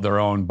about their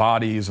own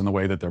bodies and the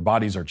way that their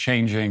bodies are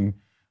changing.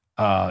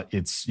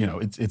 It's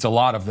a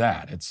lot of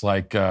that. It's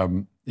like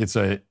it's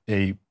a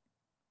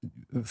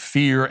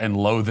fear and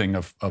loathing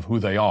of who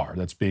they are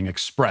that's being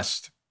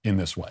expressed in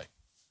this way.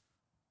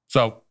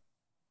 So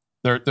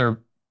there are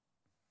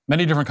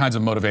many different kinds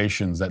of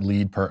motivations that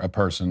lead a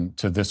person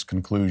to this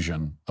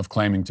conclusion of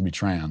claiming to be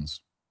trans.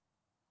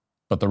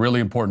 But the really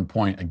important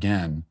point,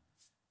 again,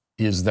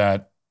 is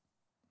that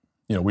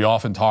we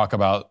often talk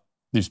about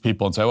these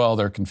people and say, well,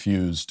 they're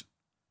confused.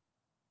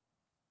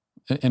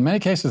 In many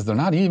cases, they're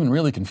not even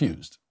really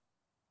confused.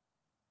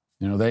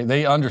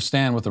 They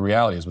understand what the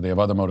reality is, but they have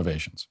other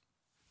motivations.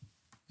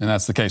 And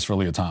that's the case for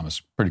Leah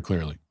Thomas, pretty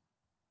clearly.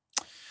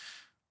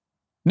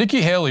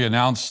 Nikki Haley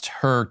announced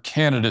her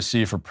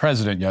candidacy for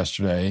president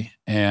yesterday,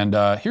 and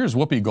here's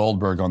Whoopi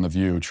Goldberg on The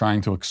View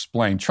trying to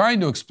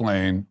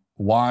explain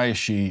why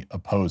she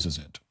opposes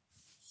it.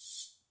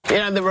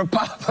 The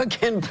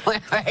Republican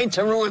I hate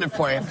to ruin it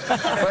for you,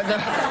 but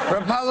the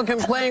Republican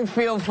playing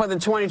field for the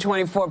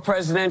 2024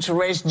 presidential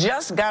race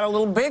just got a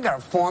little bigger.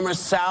 Former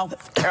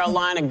South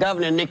Carolina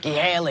Governor Nikki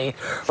Haley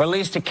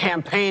released a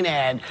campaign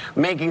ad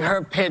making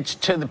her pitch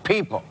to the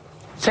people.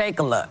 Take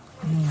a look.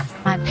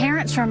 My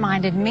parents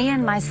reminded me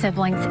and my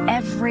siblings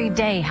every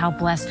day how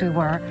blessed we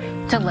were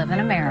to live in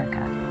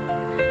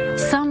America.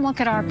 Some look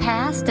at our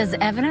past as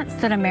evidence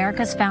that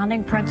America's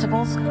founding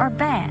principles are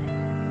bad.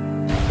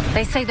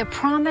 They say the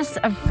promise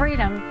of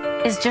freedom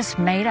is just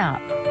made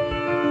up.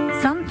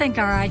 Some think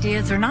our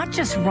ideas are not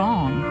just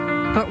wrong,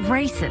 but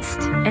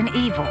racist and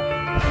evil.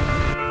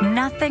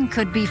 Nothing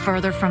could be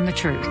further from the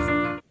truth.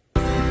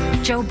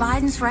 Joe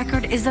Biden's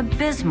record is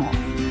abysmal,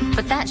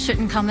 but that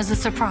shouldn't come as a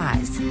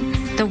surprise.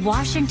 The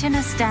Washington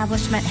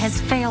establishment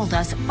has failed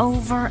us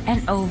over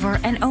and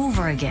over and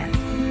over again.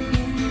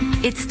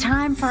 It's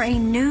time for a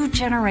new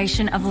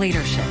generation of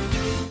leadership.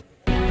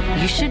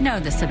 You should know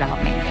this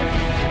about me.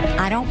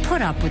 I don't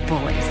put up with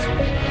bullies.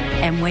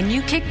 And when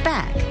you kick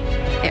back,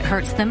 it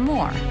hurts them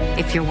more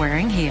if you're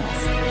wearing heels.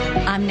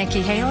 I'm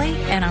Nikki Haley,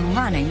 and I'm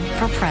running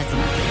for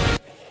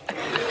president.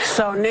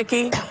 So,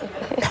 Nikki,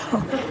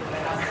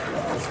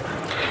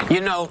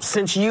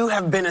 since you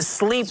have been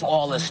asleep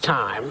all this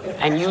time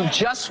and you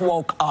just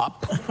woke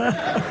up,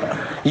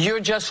 you're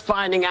just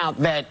finding out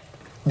that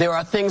there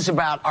are things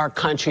about our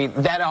country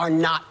that are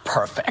not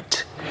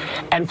perfect.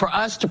 And for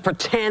us to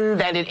pretend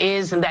that it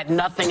is and that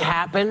nothing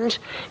happened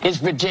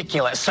is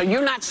ridiculous. So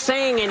you're not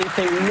saying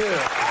anything new.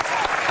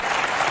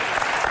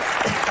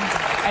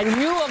 And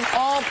you, of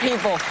all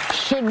people,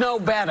 should know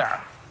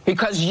better,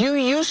 because you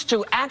used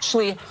to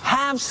actually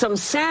have some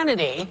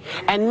sanity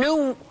and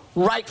knew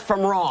right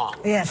from wrong.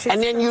 Yes.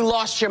 And then you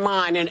lost your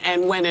mind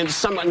and went in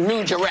some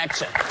new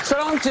direction. So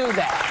don't do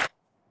that.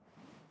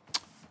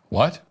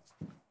 What?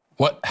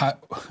 What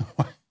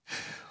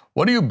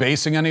are you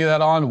basing any of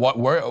that on?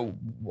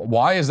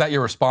 Why is that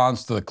your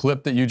response to the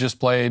clip that you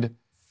just played?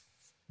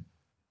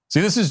 See,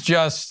 this is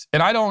just,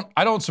 and I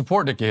don't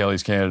support Nikki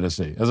Haley's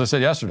candidacy, as I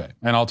said yesterday,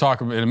 and I'll talk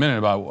in a minute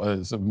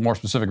about some more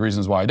specific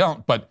reasons why I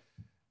don't. But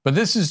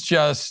this is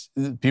just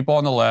people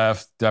on the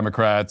left,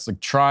 Democrats,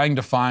 like trying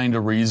to find a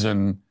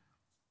reason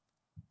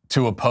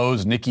to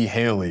oppose Nikki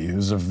Haley,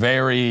 who's a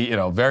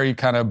very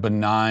kind of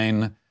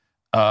benign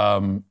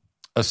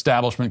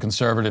establishment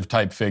conservative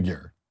type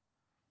figure.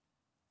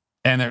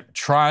 And they're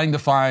trying to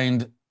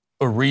find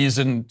a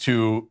reason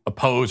to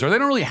oppose her. They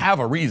don't really have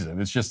a reason.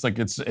 It's just like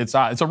it's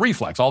a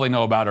reflex. All they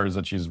know about her is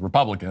that she's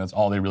Republican. That's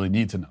all they really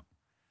need to know.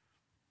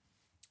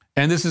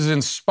 And this is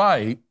in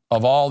spite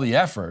of all the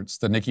efforts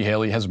that Nikki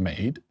Haley has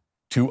made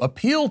to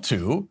appeal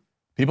to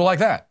people like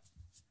that.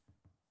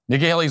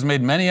 Nikki Haley's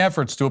made many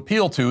efforts to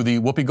appeal to the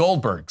Whoopi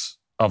Goldbergs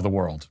of the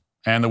world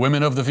and the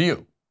women of The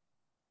View.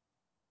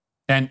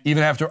 And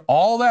even after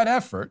all that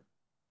effort,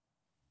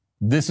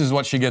 this is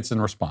what she gets in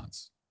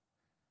response.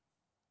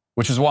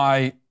 Which is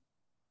why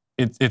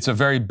it's a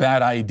very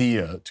bad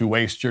idea to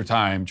waste your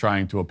time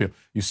trying to appeal.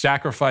 You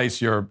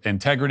sacrifice your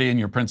integrity and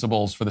your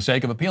principles for the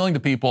sake of appealing to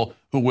people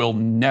who will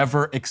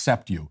never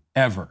accept you,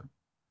 ever.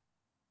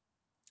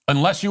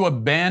 Unless you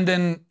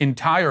abandon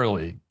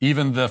entirely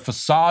even the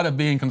facade of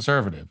being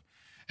conservative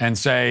and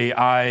say,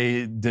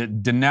 I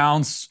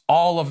denounce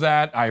all of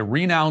that, I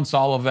renounce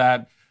all of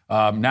that,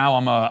 now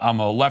I'm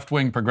a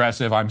left-wing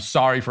progressive, I'm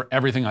sorry for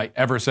everything I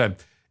ever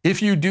said.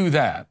 If you do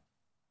that,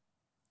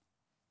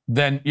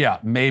 then yeah,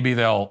 maybe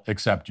they'll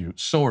accept you,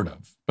 sort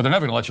of. But they're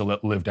never going to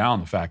let you live down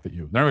the fact that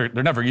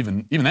they're never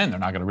even then, they're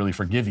not going to really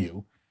forgive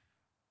you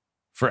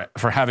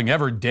for having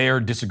ever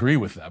dared disagree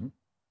with them.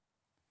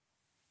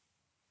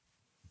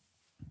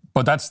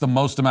 But that's the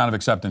most amount of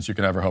acceptance you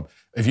can ever hope.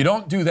 If you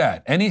don't do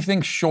that,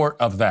 anything short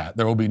of that,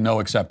 there will be no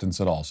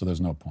acceptance at all, so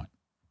there's no point.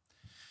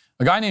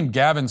 A guy named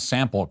Gavin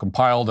Sample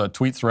compiled a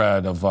tweet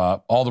thread of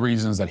all the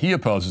reasons that he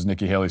opposes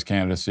Nikki Haley's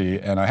candidacy,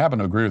 and I happen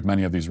to agree with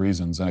many of these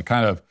reasons, and it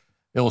kind of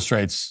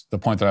illustrates the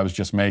point that I was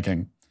just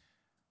making.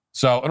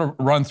 So I'm going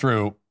to run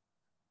through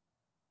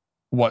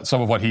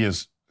some of what he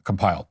has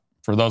compiled.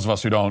 For those of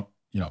us who don't,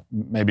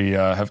 maybe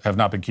have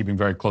not been keeping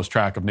very close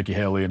track of Nikki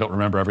Haley and don't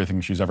remember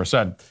everything she's ever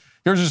said.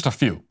 Here's just a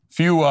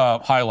few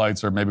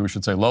highlights, or maybe we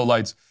should say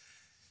lowlights.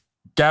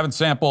 Gavin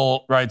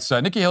Sample writes,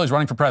 Nikki Haley's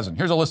running for president.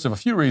 Here's a list of a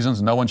few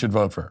reasons no one should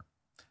vote for her.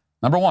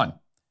 Number one,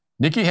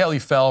 Nikki Haley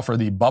fell for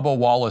the Bubba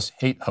Wallace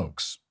hate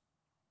hoax.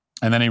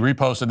 And then he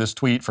reposted this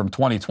tweet from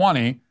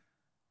 2020,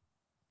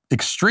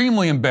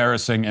 extremely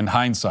embarrassing in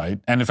hindsight,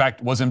 and in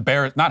fact was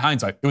not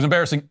hindsight, it was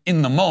embarrassing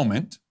in the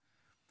moment,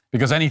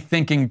 because any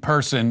thinking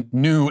person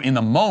knew in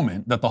the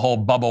moment that the whole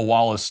Bubba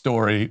Wallace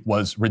story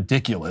was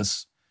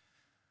ridiculous.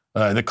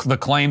 The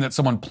claim that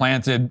someone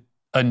planted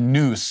a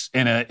noose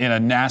in a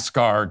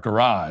NASCAR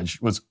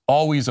garage was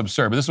always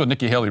absurd, but this is what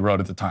Nikki Haley wrote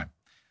at the time.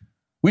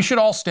 We should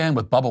all stand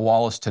with Bubba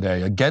Wallace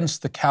today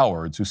against the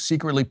cowards who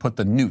secretly put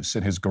the noose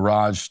in his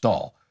garage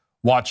stall.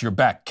 Watch your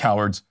back,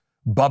 cowards.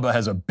 Bubba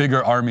has a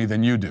bigger army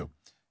than you do.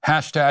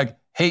 Hashtag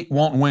hate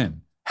won't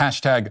win.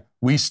 Hashtag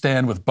we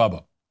stand with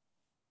Bubba.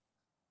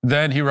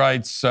 Then he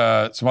writes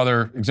some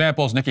other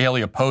examples. Nikki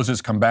Haley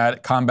opposes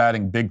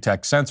combating big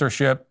tech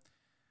censorship.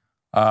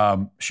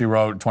 She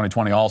wrote in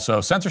 2020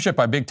 also, censorship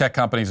by big tech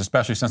companies,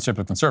 especially censorship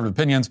of conservative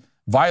opinions,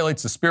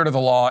 violates the spirit of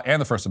the law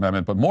and the First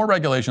Amendment, but more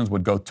regulations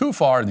would go too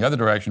far in the other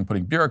direction,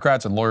 putting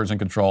bureaucrats and lawyers in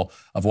control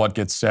of what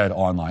gets said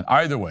online.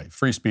 Either way,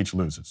 free speech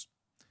loses.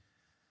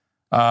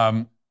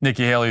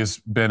 Nikki Haley has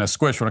been a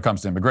squish when it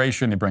comes to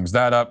immigration. He brings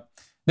that up.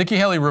 Nikki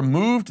Haley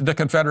removed the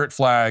Confederate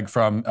flag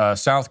from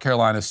South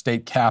Carolina's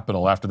state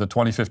capitol after the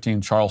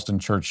 2015 Charleston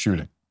church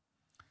shooting.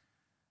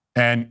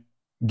 And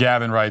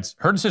Gavin writes,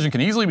 her decision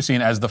can easily be seen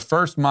as the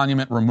first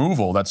monument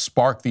removal that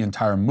sparked the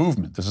entire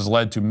movement. This has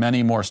led to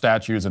many more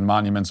statues and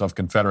monuments of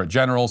Confederate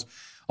generals,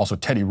 also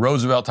Teddy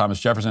Roosevelt, Thomas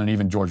Jefferson, and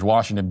even George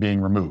Washington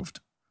being removed.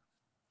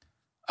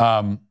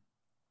 That's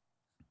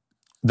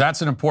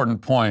an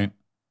important point,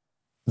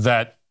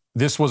 that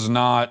this was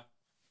not,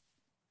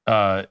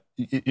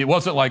 it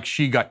wasn't like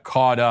she got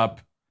caught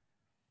up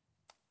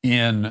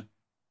in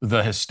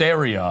the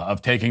hysteria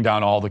of taking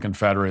down all the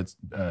Confederate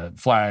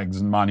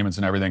flags and monuments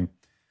and everything.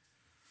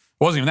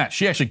 It wasn't even that.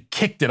 She actually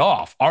kicked it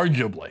off,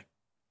 arguably.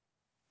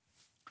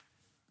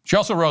 She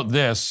also wrote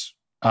this,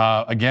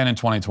 again in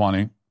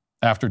 2020,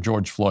 after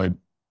George Floyd.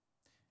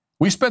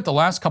 We spent the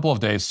last couple of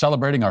days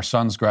celebrating our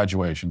son's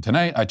graduation.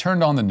 Tonight, I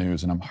turned on the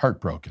news and I'm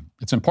heartbroken.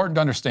 It's important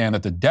to understand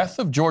that the death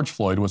of George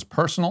Floyd was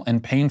personal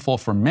and painful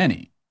for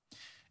many.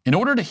 In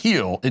order to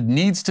heal, it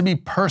needs to be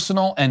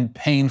personal and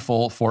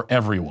painful for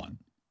everyone.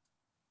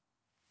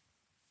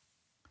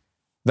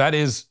 That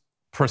is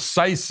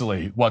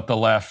precisely what the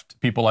left,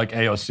 people like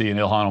AOC and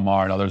Ilhan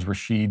Omar and others,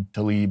 Rashid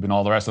Tlaib and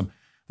all the rest of them,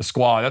 the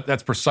squad,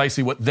 that's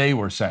precisely what they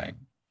were saying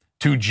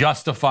to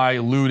justify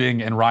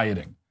looting and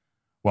rioting.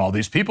 Well,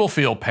 these people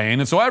feel pain,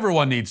 and so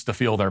everyone needs to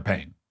feel their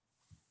pain.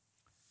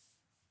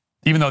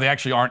 Even though they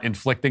actually aren't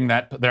inflicting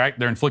that,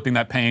 they're inflicting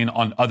that pain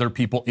on other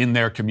people in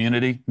their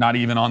community, not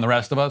even on the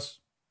rest of us.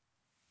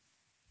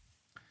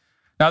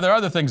 Now, there are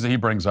other things that he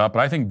brings up, but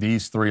I think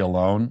these three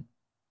alone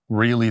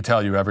really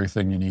tell you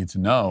everything you need to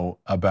know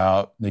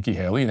about Nikki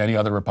Haley and any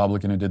other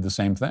Republican who did the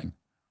same thing.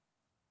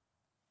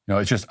 You know,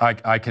 it's just,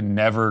 I can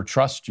never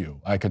trust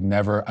you. I can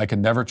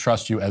never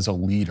trust you as a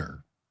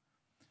leader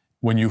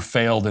when you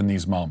failed in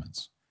these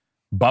moments.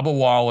 Bubba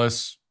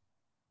Wallace,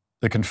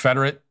 the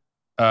Confederate,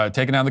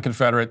 taking down the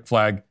Confederate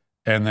flag,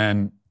 and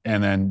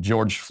then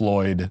George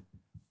Floyd,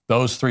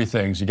 those three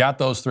things. You got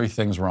those three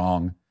things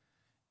wrong,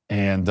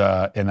 and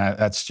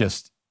that's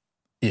just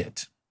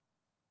it.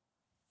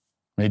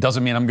 I mean, it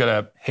doesn't mean I'm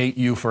going to hate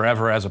you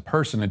forever as a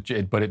person,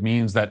 but it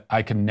means that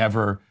I can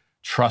never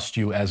trust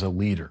you as a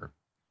leader.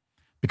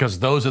 Because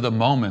those are the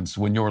moments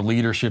when your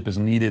leadership is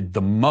needed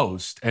the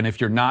most. And if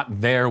you're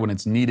not there when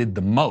it's needed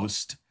the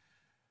most,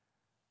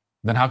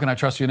 then how can I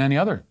trust you in any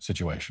other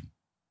situation?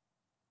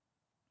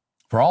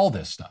 For all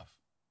this stuff.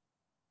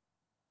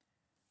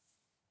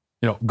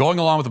 You know, going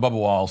along with the Bubba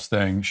Wallace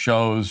thing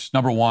shows,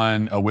 number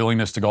one, a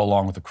willingness to go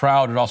along with the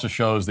crowd. It also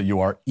shows that you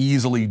are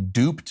easily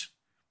duped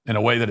in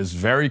a way that is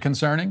very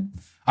concerning.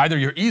 Either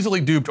you're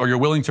easily duped or you're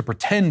willing to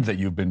pretend that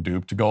you've been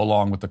duped to go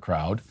along with the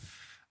crowd.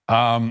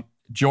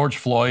 George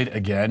Floyd,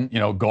 again, you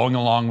know, going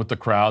along with the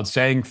crowd,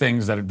 saying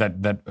things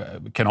that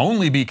can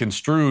only be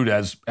construed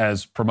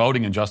as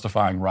promoting and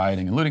justifying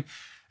rioting and looting.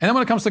 And then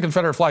when it comes to the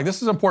Confederate flag,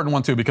 this is an important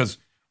one too, because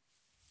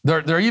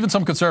there are even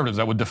some conservatives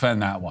that would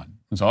defend that one.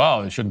 And so,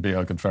 there shouldn't be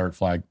a Confederate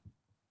flag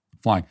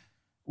flying.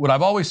 What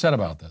I've always said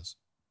about this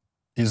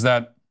is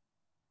that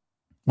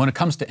when it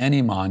comes to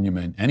any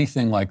monument,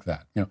 anything like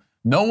that, you know,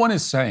 no one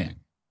is saying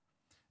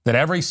that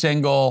every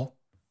single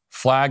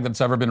flag that's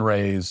ever been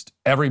raised,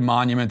 every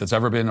monument that's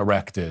ever been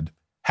erected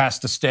has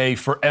to stay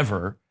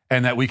forever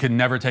and that we can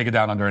never take it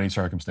down under any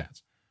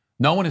circumstance.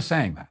 No one is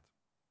saying that.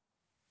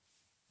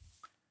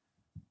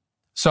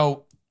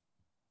 So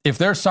if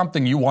there's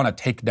something you want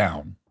to take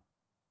down,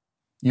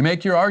 you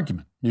make your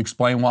argument. You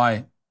explain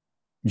why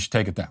you should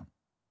take it down.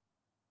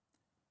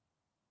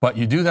 But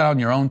you do that on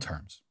your own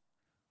terms.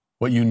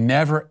 What you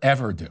never,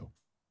 ever do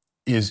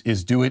is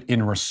do it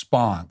in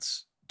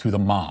response to the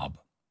mob.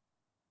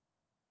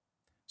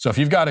 So if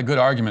you've got a good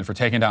argument for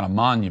taking down a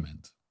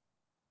monument,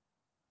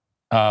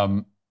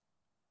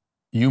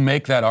 you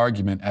make that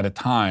argument at a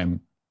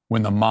time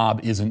when the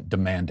mob isn't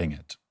demanding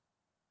it.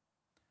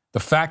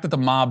 The fact that the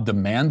mob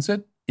demands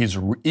it is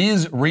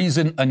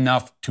reason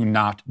enough to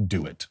not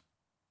do it.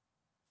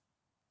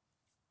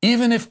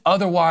 Even if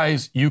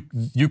otherwise you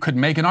could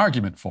make an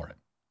argument for it.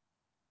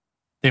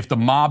 If the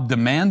mob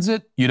demands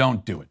it, you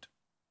don't do it.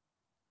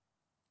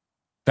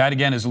 That,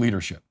 again, is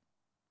leadership.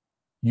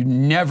 You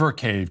never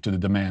cave to the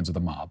demands of the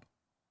mob.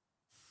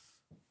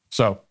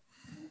 So,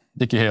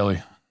 Nikki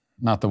Haley,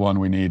 not the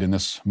one we need in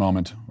this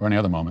moment or any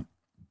other moment.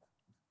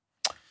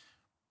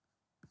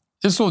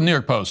 This is the New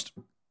York Post.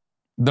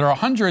 There are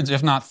hundreds,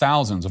 if not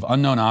thousands, of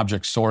unknown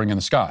objects soaring in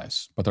the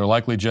skies, but they're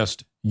likely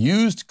just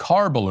used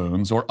car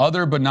balloons or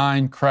other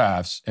benign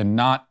crafts and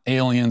not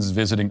aliens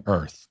visiting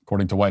Earth,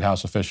 according to White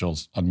House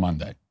officials on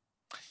Monday.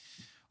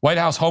 White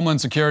House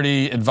Homeland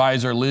Security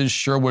Advisor Liz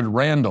Sherwood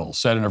Randall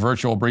said in a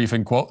virtual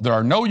briefing, quote, "There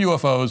are no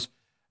UFOs.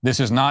 This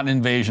is not an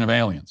invasion of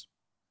aliens."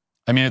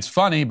 I mean, it's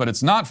funny, but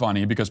it's not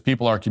funny because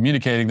people are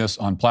communicating this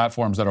on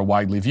platforms that are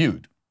widely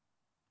viewed.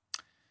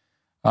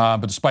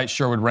 But despite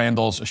Sherwood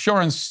Randall's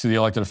assurance to the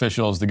elected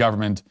officials, the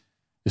government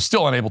is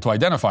still unable to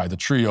identify the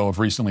trio of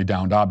recently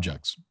downed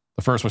objects.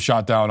 The first was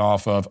shot down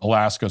off of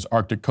Alaska's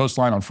Arctic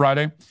coastline on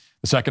Friday,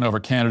 the second over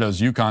Canada's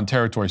Yukon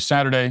Territory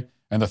Saturday,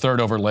 and the third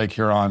over Lake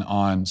Huron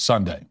on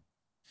Sunday.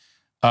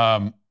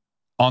 On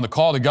the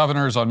call to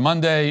governors on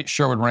Monday,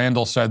 Sherwood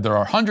Randall said there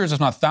are hundreds, if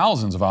not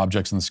thousands, of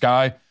objects in the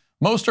sky.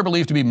 Most are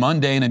believed to be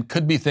mundane and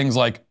could be things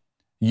like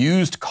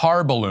used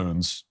car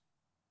balloons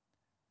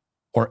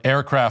or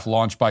aircraft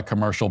launched by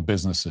commercial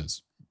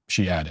businesses,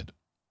 she added.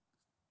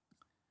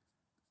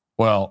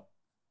 Well,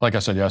 like I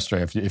said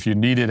yesterday, if you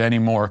needed any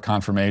more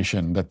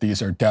confirmation that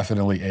these are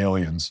definitely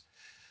aliens,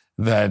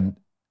 then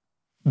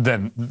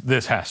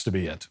this has to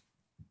be it.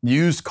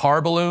 Used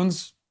car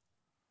balloons?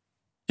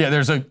 Yeah,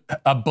 there's a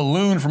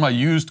balloon from a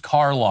used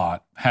car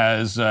lot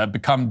has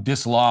become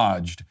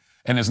dislodged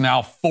and is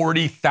now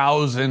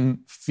 40,000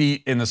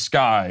 feet in the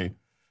sky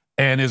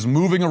and is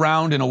moving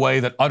around in a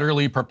way that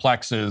utterly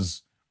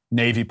perplexes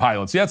Navy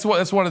pilots. Yeah,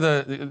 that's one of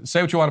the,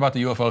 say what you want about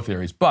the UFO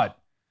theories, but,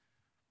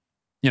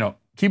 you know,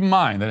 keep in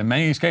mind that in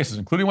many of these cases,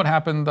 including what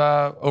happened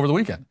over the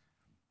weekend,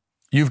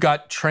 you've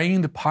got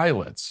trained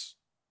pilots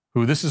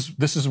who this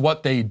is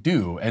what they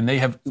do, and they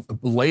have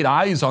laid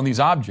eyes on these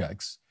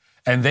objects,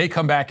 and they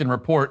come back and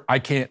report, I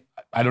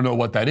don't know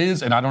what that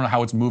is, and I don't know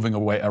how it's moving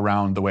away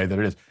around the way that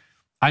it is.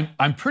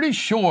 I'm pretty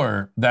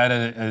sure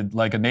that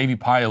like a Navy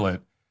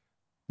pilot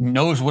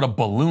knows what a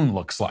balloon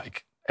looks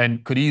like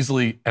and could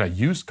easily, at a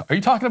used car, are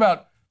you talking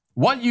about,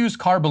 what used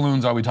car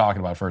balloons are we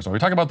talking about first? Are we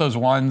talking about those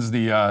ones,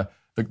 the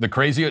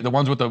crazy, the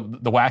ones with the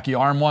wacky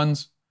arm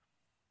ones?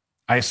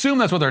 I assume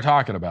that's what they're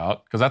talking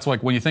about, because that's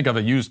like when you think of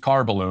a used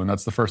car balloon,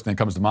 that's the first thing that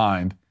comes to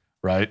mind,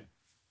 right?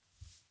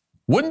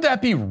 Wouldn't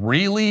that be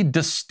really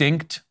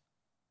distinct?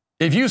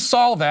 If you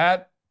saw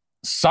that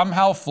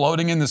somehow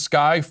floating in the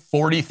sky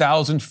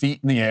 40,000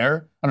 feet in the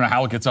air, I don't know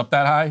how it gets up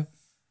that high.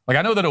 Like,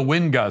 I know that a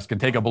wind gust can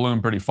take a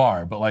balloon pretty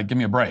far, but like, give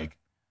me a break.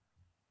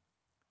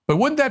 But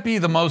wouldn't that be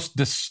the most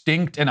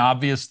distinct and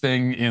obvious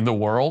thing in the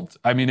world?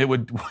 I mean,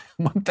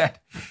 wouldn't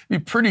that be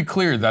pretty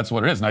clear that's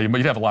what it is? Now,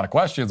 you'd have a lot of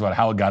questions about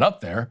how it got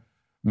up there.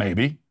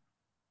 Maybe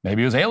it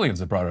was aliens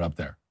that brought it up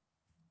there.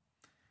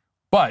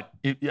 But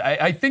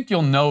I think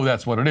you'll know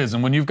that's what it is.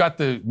 And when you've got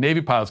the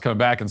Navy pilots coming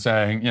back and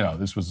saying,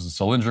 this was a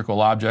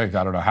cylindrical object,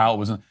 I don't know how it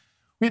was.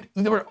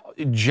 There were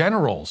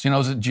generals, it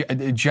was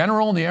a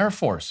general in the Air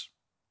Force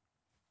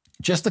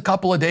just a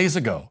couple of days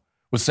ago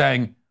was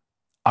saying,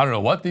 I don't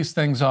know what these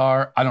things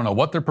are. I don't know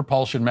what their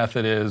propulsion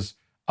method is.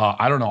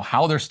 I don't know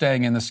how they're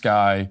staying in the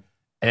sky.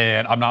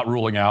 And I'm not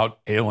ruling out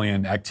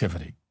alien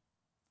activity.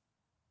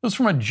 It was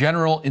from a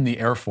general in the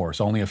Air Force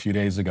only a few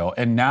days ago.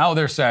 And now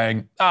they're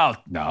saying, oh,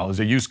 no, it was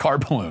a used car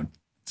balloon.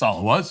 That's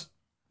all it was.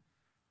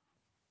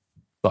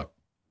 Look,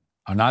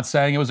 I'm not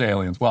saying it was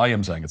aliens. Well, I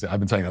am saying it. I've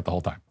been saying that the whole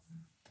time.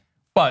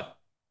 But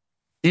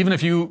even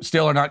if you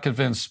still are not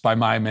convinced by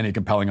my many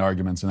compelling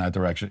arguments in that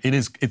direction,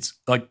 it's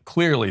like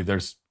clearly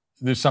there's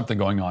something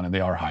going on and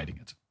they are hiding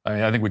it. I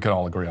mean, I think we could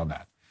all agree on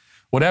that.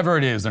 Whatever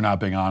it is, they're not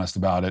being honest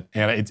about it.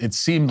 And it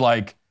seemed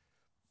like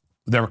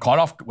they were caught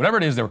off, whatever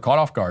it is, they were caught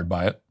off guard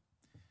by it.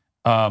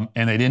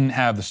 And they didn't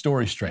have the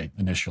story straight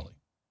initially.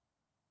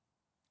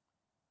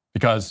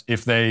 Because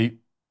if they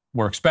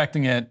were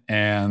expecting it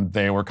and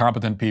they were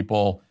competent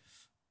people,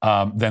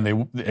 then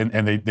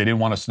they didn't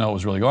want us to know what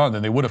was really going on,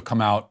 then they would have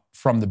come out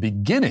from the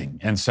beginning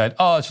and said,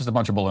 oh, it's just a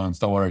bunch of balloons,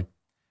 don't worry.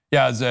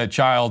 Yeah, as a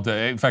child,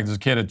 in fact, as a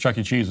kid at Chuck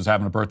E. Cheese was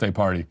having a birthday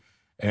party,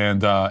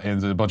 and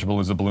a bunch of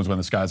balloons, the balloons went in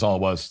the sky. That's all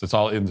it was. It's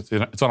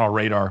on our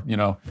radar, It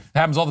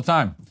happens all the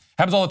time.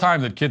 Happens all the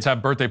time that kids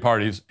have birthday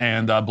parties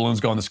and balloons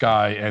go in the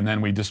sky, and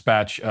then we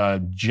dispatch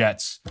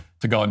jets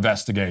to go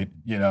investigate.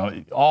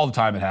 All the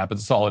time it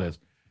happens. That's all it is.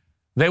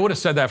 They would have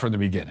said that from the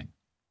beginning.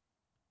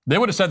 They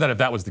would have said that if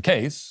that was the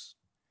case,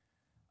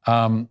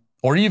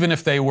 or even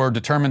if they were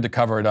determined to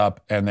cover it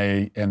up and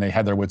they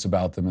had their wits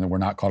about them and they were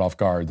not caught off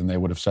guard, then they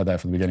would have said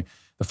that from the beginning.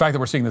 The fact that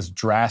we're seeing this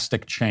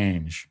drastic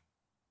change,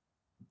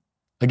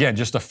 again,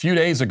 just a few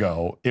days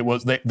ago, it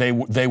was they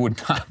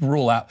would not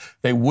rule out,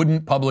 they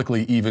wouldn't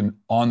publicly even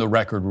on the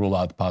record rule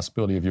out the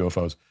possibility of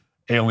UFOs,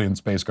 alien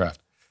spacecraft.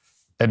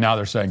 And now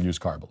they're saying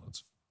used car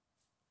balloons.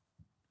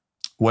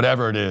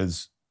 Whatever it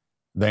is,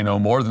 they know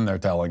more than they're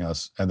telling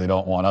us, and they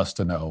don't want us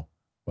to know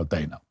what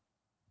they know.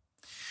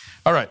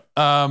 All right.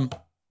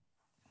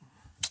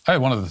 I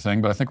had one other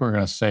thing, but I think we're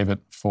going to save it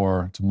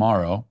for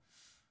tomorrow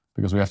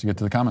because we have to get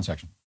to the comment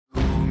section.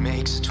 Who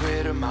makes a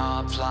Twitter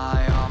mob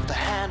fly off the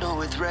handle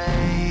with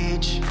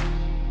rage?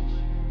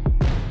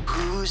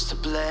 Who's to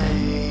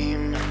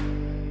blame?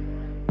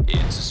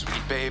 It's a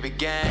sweet baby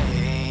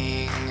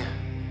gang.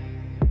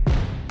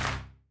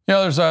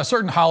 There's a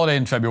certain holiday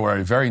in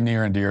February, very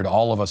near and dear to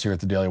all of us here at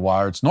the Daily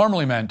Wire. It's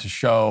normally meant to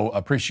show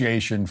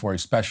appreciation for a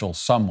special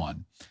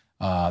someone.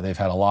 They've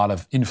had a lot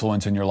of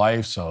influence in your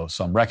life, so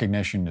some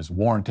recognition is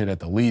warranted at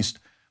the least.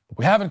 But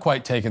we haven't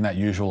quite taken that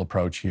usual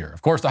approach here.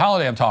 Of course, the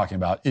holiday I'm talking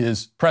about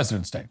is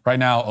President's Day. Right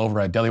now, over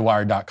at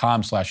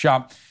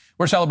dailywire.com/shop,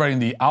 we're celebrating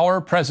the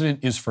Our President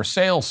is for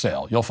Sale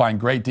sale. You'll find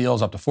great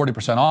deals up to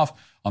 40% off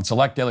on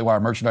select Daily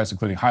Wire merchandise,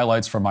 including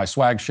highlights from my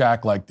swag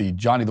shack, like the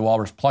Johnny the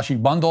Walrus plushie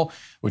bundle,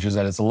 which is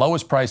at its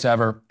lowest price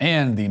ever,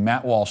 and the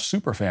Matt Walsh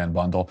Superfan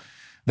bundle.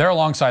 They're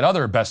alongside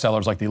other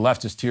bestsellers like the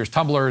Leftist Tears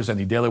tumblers and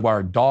the Daily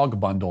Wire dog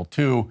bundle,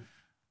 too.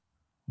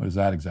 What is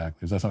that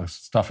exactly? Is that some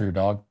stuff for your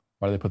dog?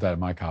 Why do they put that in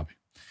my copy?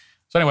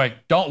 So anyway,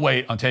 don't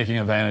wait on taking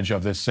advantage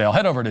of this sale.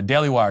 Head over to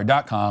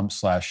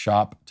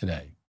dailywire.com/shop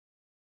today.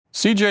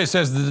 CJ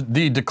says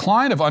the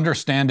decline of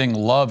understanding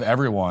love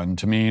everyone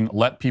to mean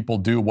let people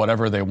do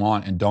whatever they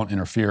want and don't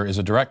interfere is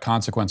a direct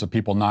consequence of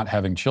people not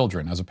having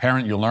children. As a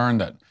parent, you learn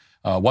that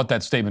what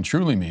that statement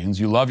truly means.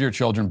 You love your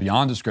children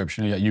beyond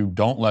description, yet you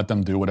don't let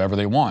them do whatever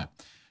they want.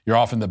 You're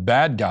often the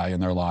bad guy in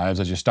their lives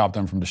as you stop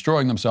them from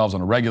destroying themselves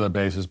on a regular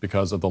basis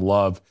because of the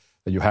love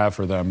that you have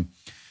for them.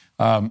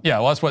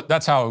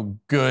 That's how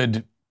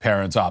good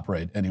parents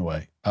operate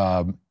anyway.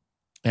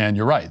 And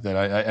you're right, that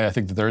I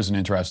think that there is an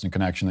interesting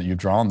connection that you've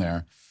drawn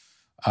there.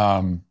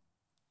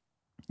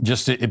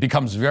 It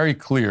becomes very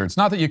clear. It's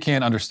not that you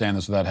can't understand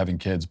this without having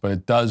kids, but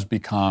it does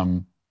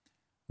become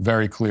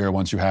very clear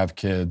once you have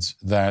kids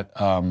that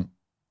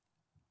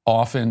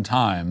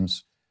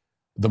oftentimes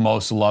the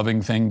most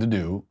loving thing to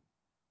do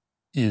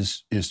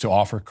is to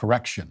offer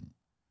correction,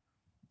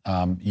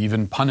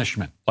 even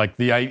punishment.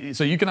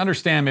 So you can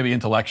understand maybe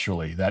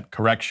intellectually that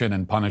correction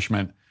and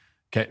punishment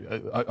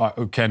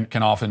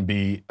can often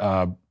be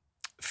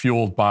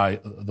fueled by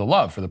the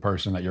love for the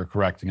person that you're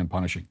correcting and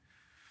punishing.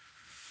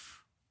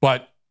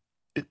 But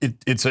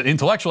it's an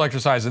intellectual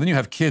exercise, and then you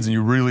have kids and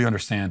you really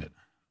understand it.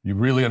 You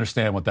really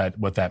understand what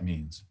that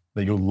means.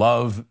 That you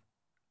love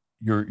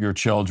your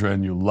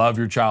children, you love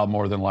your child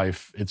more than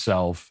life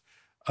itself,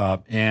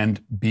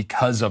 and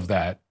because of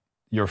that,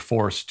 you're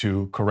forced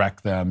to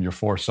correct them. You're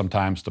forced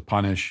sometimes to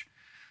punish.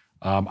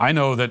 I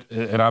know that,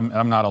 and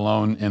I'm not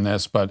alone in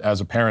this, but as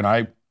a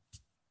parent,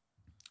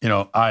 there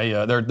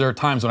are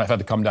times when I've had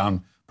to come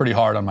down pretty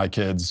hard on my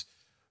kids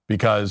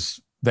because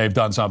they've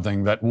done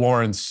something that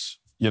warrants,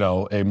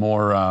 a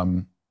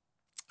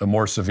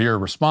more severe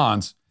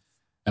response.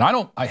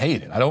 And I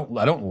hate it. I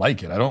don't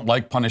like it. I don't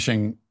like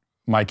punishing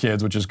my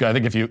kids, which is good. I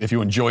think if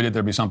you enjoyed it,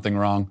 there'd be something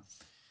wrong.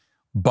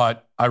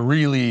 But I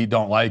really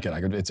don't like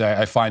it.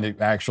 I find it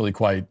actually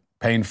quite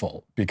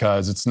painful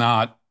because it's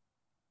not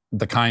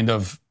what I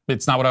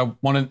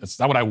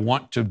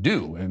want to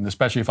do. And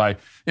especially if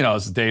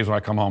it's the days when I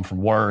come home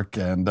from work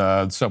and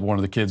one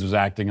of the kids was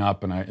acting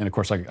up, and of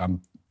course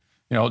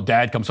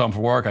Dad comes home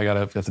from work. I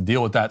have to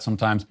deal with that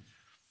sometimes.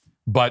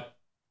 But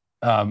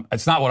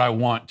it's not what I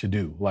want to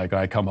do. Like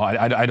I come home,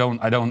 I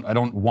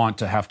don't want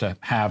to have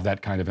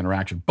that kind of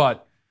interaction.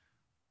 But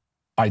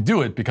I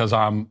do it because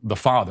I'm the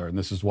father, and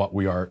this is what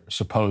we are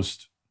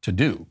supposed to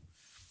do.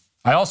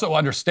 I also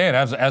understand,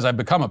 as I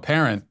become a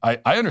parent, I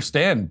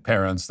understand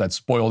parents that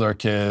spoil their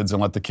kids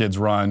and let the kids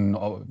run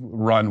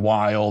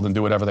wild and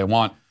do whatever they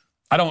want.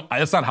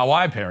 It's not how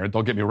I parent,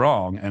 don't get me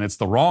wrong, and it's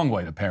the wrong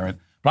way to parent.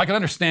 But I can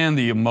understand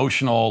the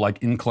emotional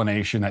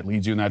inclination that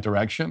leads you in that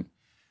direction,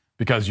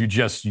 because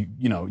it's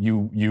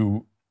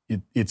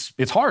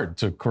hard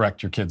to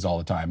correct your kids all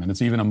the time, and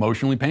it's even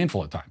emotionally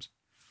painful at times.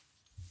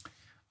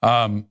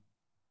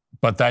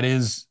 But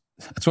that's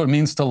what it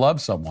means to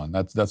love someone.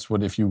 That's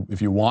what, if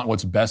you want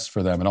what's best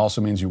for them, it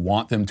also means you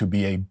want them to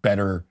be a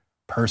better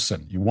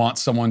person. You want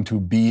someone to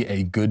be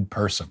a good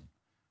person.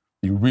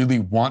 You really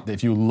want,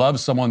 if you love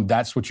someone,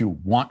 that's what you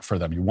want for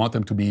them. You want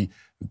them to be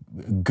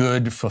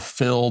good,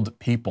 fulfilled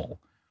people,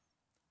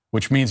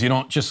 which means you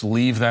don't just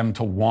leave them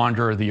to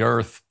wander the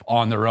earth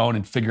on their own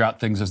and figure out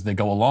things as they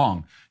go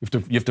along.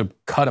 You have to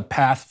cut a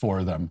path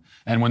for them.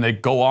 And when they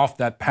go off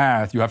that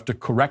path, you have to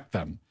correct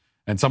them.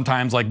 And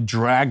sometimes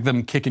drag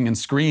them kicking and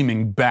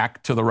screaming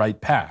back to the right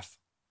path.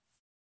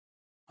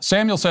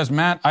 Samuel says,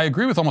 Matt, I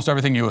agree with almost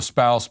everything you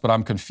espouse, but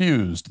I'm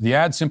confused. The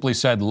ad simply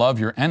said, love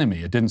your enemy.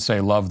 It didn't say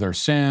love their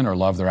sin or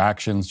love their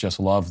actions, just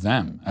love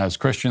them. As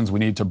Christians, we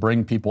need to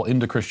bring people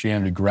into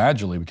Christianity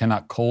gradually. We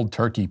cannot cold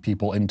turkey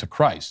people into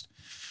Christ.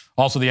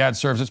 Also, the ad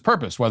serves its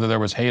purpose. Whether there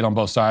was hate on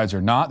both sides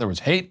or not, there was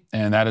hate,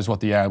 and that is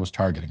what the ad was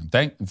targeting.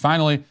 And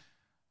finally,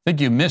 I think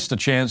you missed a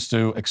chance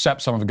to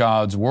accept some of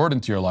God's word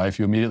into your life.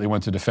 You immediately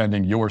went to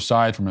defending your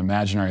side from an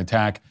imaginary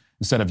attack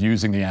instead of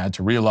using the ad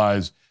to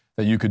realize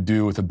that you could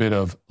do with a bit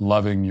of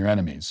loving your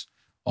enemies.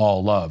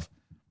 All love.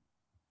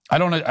 I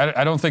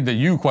don't think that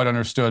you quite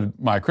understood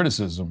my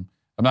criticism.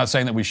 I'm not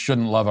saying that we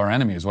shouldn't love our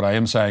enemies. What I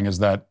am saying is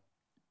that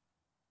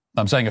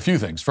I'm saying a few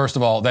things. First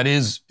of all, that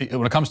is,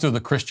 when it comes to the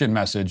Christian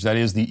message, that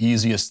is the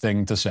easiest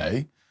thing to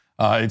say.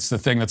 It's the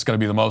thing that's going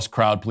to be the most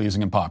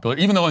crowd-pleasing and popular.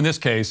 Even though in this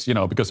case,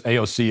 because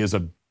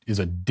AOC is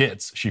a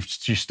ditz,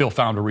 she still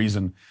found a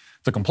reason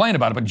to complain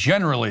about it. But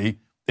generally,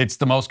 it's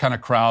the most kind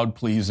of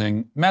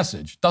crowd-pleasing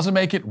message. Doesn't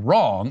make it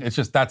wrong. It's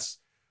just that's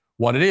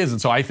what it is. And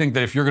so I think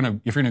that if you're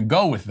gonna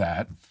go with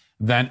that,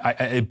 then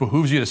it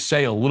behooves you to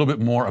say a little bit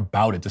more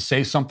about it, to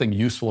say something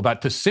useful about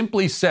it, to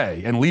simply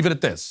say and leave it at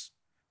this.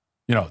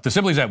 To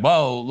simply say,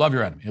 well, love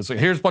your enemy. It's like,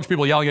 here's a bunch of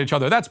people yelling at each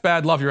other. That's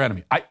bad. Love your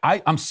enemy.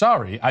 I'm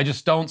sorry. I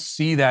just don't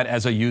see that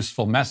as a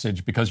useful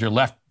message, because you're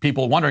left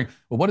people wondering,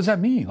 well, what does that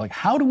mean?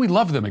 How do we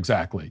love them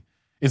exactly?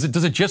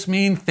 Does it just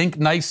mean think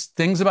nice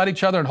things about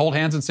each other and hold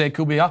hands and say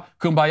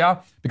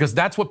kumbaya? Because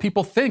that's what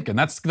people think. And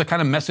that's the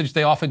kind of message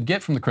they often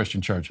get from the Christian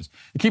churches.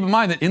 And keep in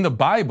mind that in the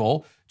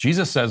Bible,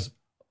 Jesus says,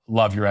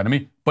 love your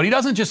enemy, but he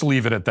doesn't just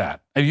leave it at that.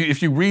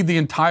 If you read the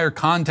entire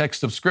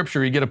context of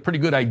Scripture, you get a pretty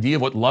good idea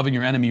of what loving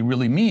your enemy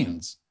really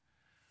means.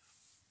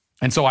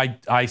 And so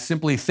I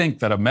simply think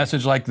that a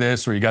message like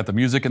this, where you got the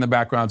music in the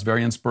background, it's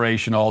very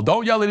inspirational.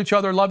 Don't yell at each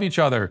other, love each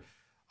other.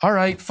 All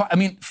right,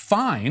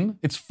 fine.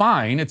 It's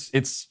fine.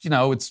 It's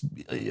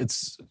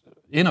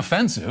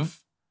inoffensive.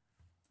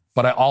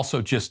 But I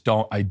also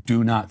I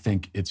do not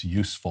think it's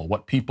useful.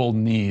 What people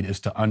need is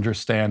to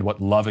understand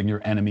what loving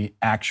your enemy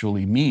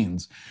actually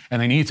means.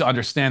 And they need to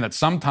understand that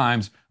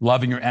sometimes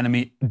loving your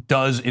enemy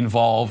does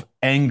involve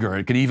anger.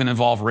 It could even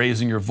involve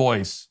raising your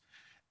voice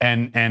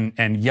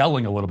and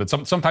yelling a little bit.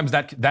 Sometimes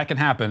that can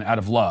happen out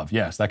of love.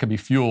 Yes, that can be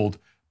fueled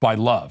by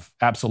love.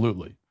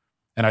 Absolutely.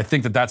 And I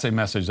think that that's a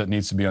message that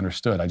needs to be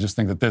understood. I just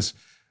think that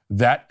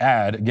that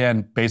ad,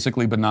 again,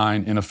 basically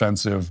benign,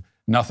 inoffensive,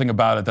 nothing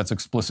about it that's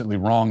explicitly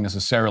wrong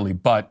necessarily,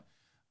 but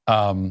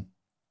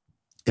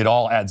it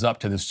all adds up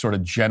to this sort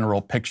of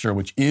general picture,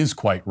 which is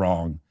quite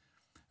wrong,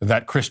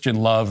 that Christian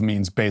love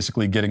means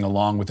basically getting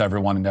along with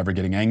everyone and never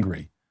getting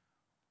angry.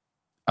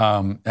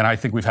 And I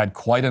think we've had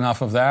quite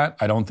enough of that.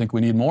 I don't think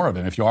we need more of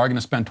it. If you are going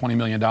to spend $20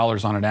 million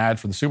on an ad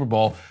for the Super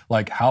Bowl,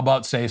 like how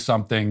about say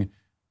something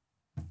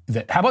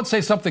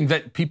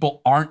that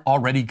people aren't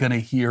already going to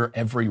hear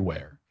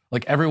everywhere?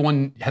 Like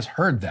everyone has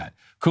heard that.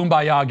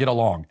 Kumbaya, get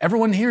along.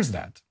 Everyone hears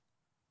that.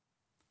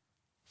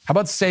 How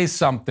about say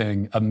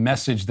something, a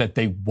message that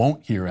they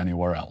won't hear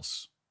anywhere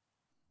else?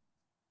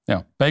 You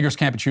know, beggars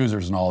can't be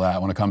choosers and all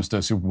that when it comes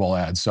to Super Bowl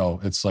ads. So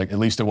it's like, at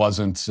least it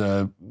wasn't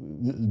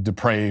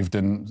depraved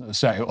and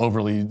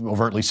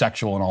overtly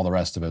sexual and all the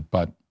rest of it.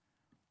 But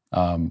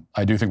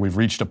I do think we've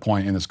reached a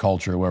point in this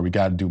culture where we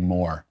got to do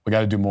more. We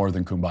got to do more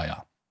than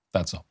Kumbaya.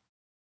 That's all.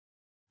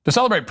 To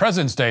celebrate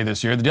President's Day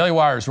this year, the Daily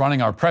Wire is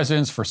running our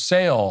Presidents for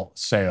Sale,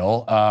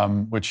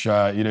 which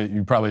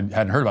you probably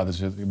hadn't heard about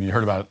this. I mean, you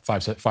heard about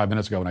it 5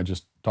 minutes ago when I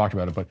just talked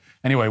about it. But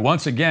anyway,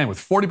 once again, with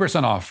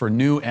 40% off for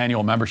new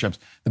annual memberships,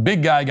 the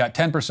big guy got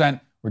 10%.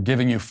 We're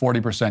giving you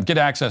 40%. Get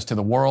access to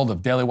the world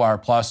of Daily Wire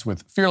Plus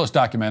with fearless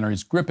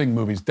documentaries, gripping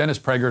movies, Dennis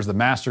Prager's The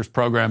Masters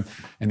program,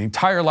 and the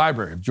entire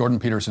library of Jordan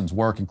Peterson's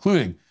work,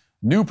 including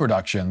new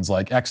productions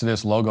like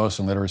Exodus, Logos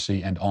and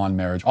Literacy, and On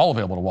Marriage, all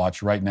available to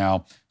watch right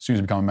now as soon as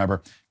you become a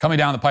member. Coming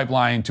down the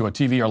pipeline to a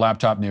TV or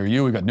laptop near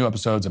you, we've got new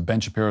episodes of Ben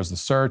Shapiro's The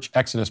Search,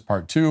 Exodus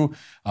Part 2,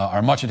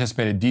 our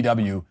much-anticipated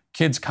DW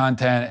kids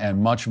content,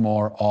 and much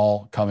more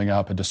all coming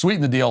up. And to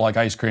sweeten the deal like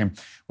ice cream,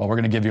 well, we're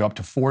going to give you up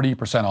to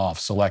 40% off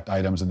select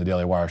items in the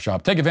Daily Wire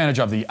shop. Take advantage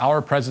of the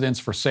Our Presidents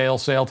for Sale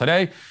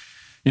today.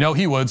 You know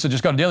he would, so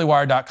just go to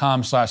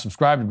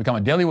dailywire.com/subscribe and become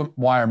a Daily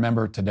Wire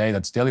member today.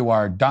 That's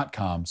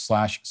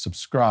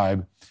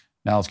dailywire.com/subscribe.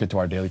 Now let's get to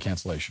our daily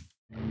cancellation.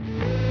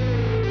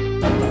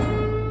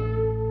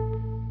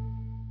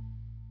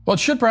 Well, it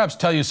should perhaps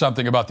tell you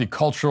something about the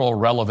cultural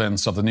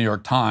relevance of the New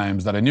York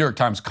Times that a New York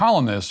Times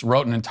columnist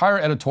wrote an entire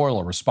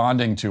editorial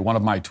responding to one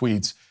of my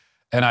tweets,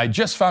 and I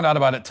just found out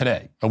about it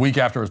today, a week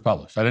after it was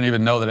published. I didn't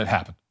even know that it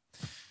happened.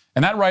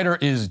 And that writer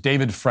is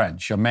David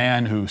French, a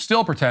man who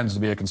still pretends to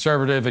be a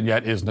conservative and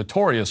yet is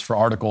notorious for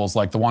articles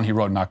like the one he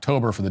wrote in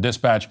October for the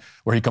Dispatch,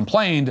 where he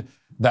complained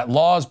that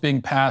laws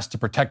being passed to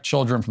protect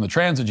children from the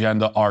trans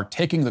agenda are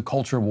taking the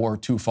culture war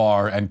too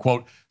far and,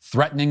 quote,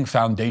 threatening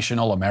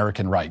foundational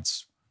American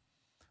rights.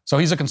 So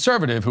he's a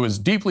conservative who is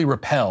deeply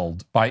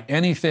repelled by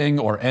anything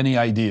or any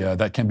idea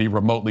that can be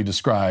remotely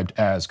described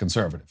as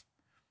conservative.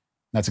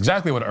 That's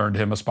exactly what earned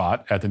him a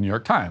spot at the New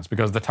York Times,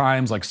 because the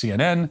Times, like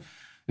CNN,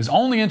 is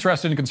only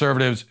interested in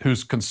conservatives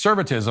whose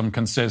conservatism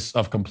consists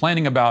of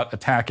complaining about,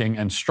 attacking,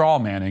 and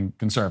straw-manning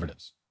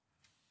conservatives.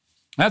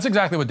 And that's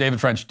exactly what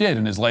David French did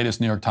in his latest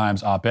New York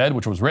Times op-ed,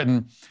 which was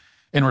written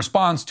in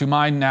response to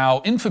my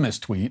now infamous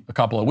tweet a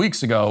couple of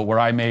weeks ago, where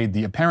I made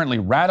the apparently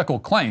radical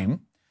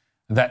claim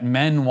that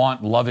men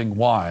want loving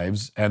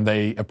wives and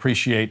they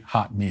appreciate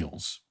hot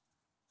meals.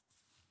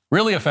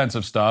 Really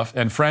offensive stuff,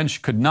 and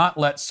French could not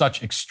let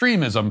such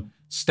extremism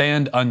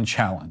stand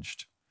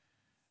unchallenged.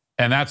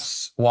 And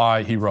that's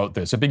why he wrote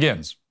this. It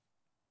begins.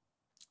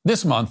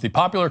 This month, the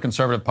popular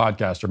conservative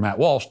podcaster Matt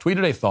Walsh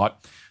tweeted a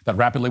thought that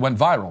rapidly went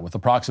viral with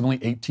approximately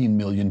 18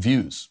 million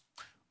views.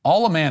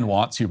 All a man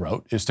wants, he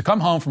wrote, is to come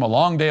home from a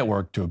long day at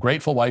work to a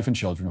grateful wife and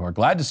children who are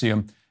glad to see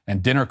him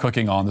and dinner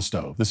cooking on the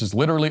stove. This is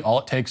literally all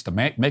it takes to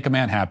make a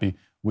man happy.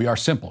 We are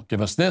simple.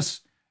 Give us this,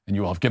 and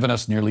you will have given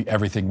us nearly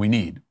everything we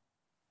need.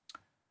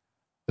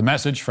 The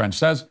message, French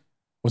says,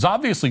 was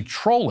obviously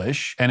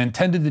trollish and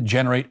intended to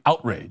generate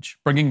outrage.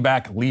 Bringing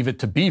back Leave It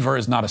to Beaver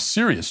is not a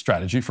serious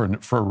strategy for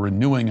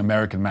renewing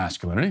American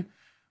masculinity,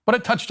 but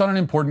it touched on an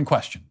important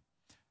question.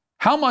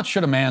 How much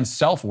should a man's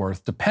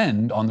self-worth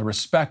depend on the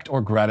respect or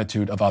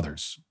gratitude of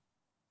others?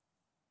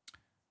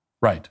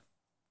 Right.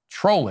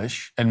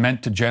 Trollish and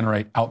meant to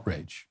generate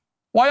outrage.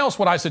 Why else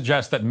would I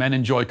suggest that men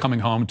enjoy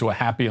coming home to a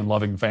happy and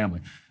loving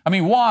family? I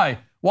mean, why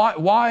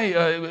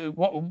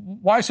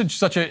should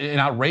such an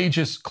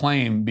outrageous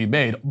claim be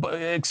made,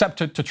 except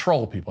to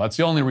troll people? That's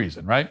the only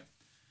reason, right?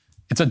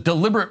 It's a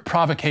deliberate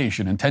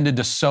provocation intended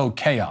to sow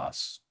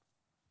chaos.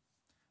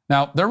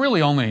 Now, there are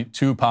really only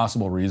two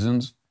possible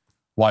reasons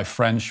why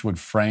French would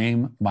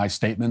frame my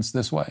statements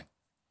this way.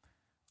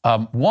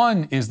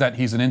 One is that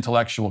he's an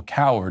intellectual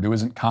coward who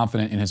isn't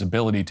confident in his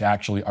ability to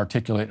actually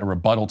articulate a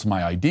rebuttal to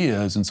my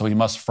ideas, and so he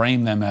must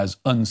frame them as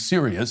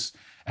unserious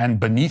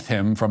and beneath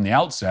him from the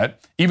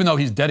outset, even though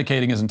he's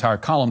dedicating his entire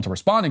column to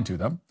responding to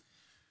them.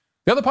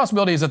 The other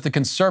possibility is that the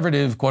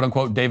conservative,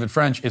 quote-unquote, David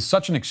French is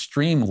such an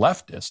extreme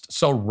leftist,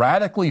 so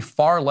radically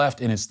far left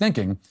in his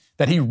thinking,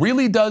 that he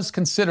really does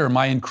consider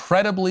my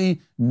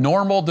incredibly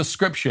normal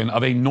description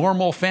of a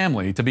normal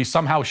family to be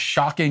somehow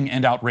shocking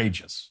and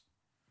outrageous.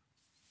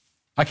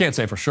 I can't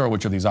say for sure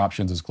which of these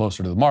options is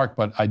closer to the mark,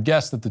 but I'd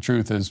guess that the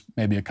truth is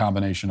maybe a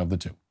combination of the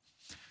two.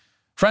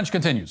 French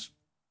continues.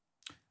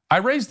 I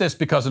raise this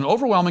because an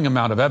overwhelming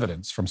amount of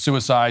evidence, from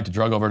suicide to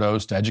drug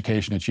overdose to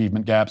education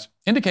achievement gaps,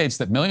 indicates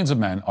that millions of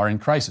men are in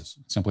crisis.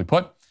 Simply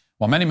put,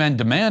 while many men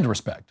demand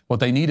respect, what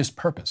they need is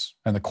purpose,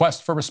 and the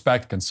quest for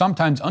respect can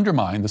sometimes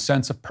undermine the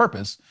sense of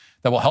purpose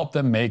that will help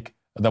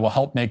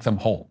make them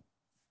whole.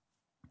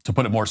 To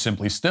put it more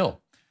simply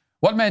still,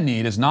 what men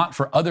need is not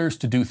for others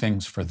to do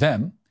things for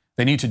them.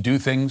 They need to do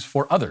things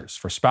for others,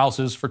 for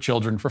spouses, for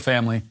children, for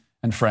family,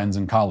 and friends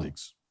and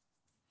colleagues.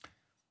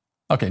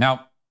 Okay,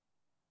 now,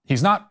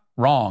 he's not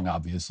wrong,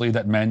 obviously,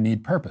 that men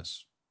need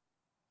purpose.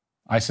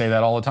 I say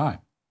that all the time.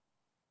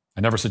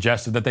 I never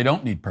suggested that they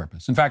don't need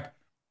purpose. In fact,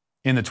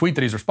 in the tweet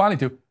that he's responding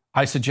to,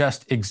 I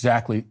suggest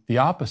exactly the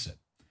opposite.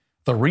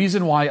 The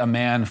reason why a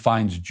man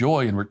finds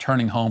joy in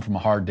returning home from a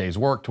hard day's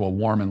work to a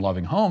warm and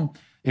loving home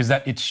is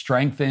that it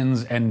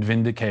strengthens and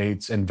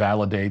vindicates and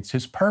validates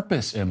his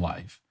purpose in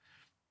life.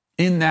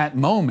 In that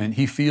moment,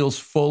 he feels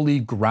fully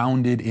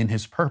grounded in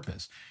his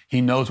purpose.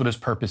 He knows what his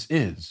purpose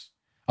is.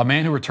 A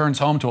man who returns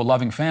home to a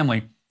loving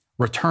family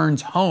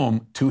returns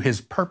home to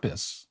his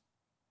purpose.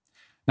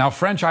 Now,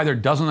 French either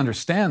doesn't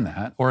understand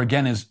that or,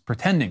 again, is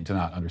pretending to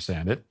not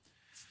understand it.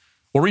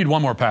 We'll read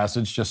one more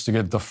passage just to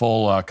get the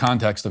full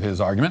context of his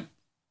argument.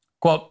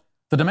 Quote,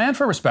 "The demand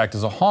for respect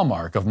is a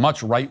hallmark of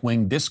much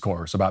right-wing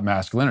discourse about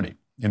masculinity.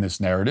 In this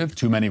narrative,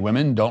 too many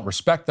women don't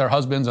respect their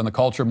husbands and the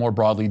culture more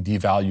broadly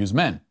devalues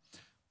men.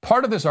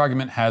 Part of this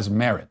argument has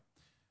merit.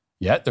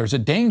 Yet there's a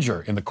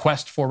danger in the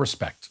quest for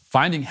respect.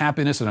 Finding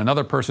happiness in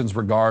another person's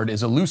regard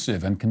is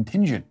elusive and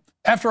contingent.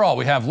 After all,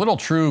 we have little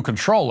true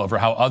control over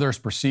how others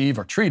perceive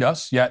or treat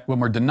us, yet when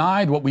we're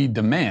denied what we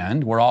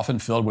demand, we're often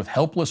filled with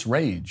helpless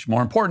rage.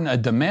 More important, a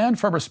demand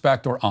for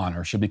respect or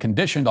honor should be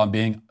conditioned on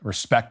being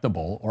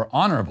respectable or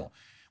honorable.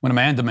 When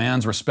a man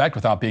demands respect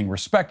without being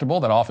respectable,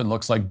 that often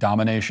looks like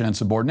domination and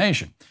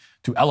subordination.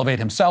 To elevate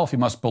himself, he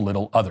must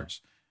belittle others.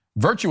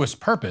 Virtuous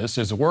purpose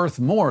is worth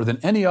more than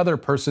any other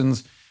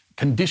person's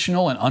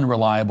conditional and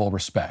unreliable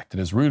respect. It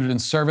is rooted in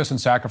service and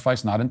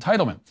sacrifice, not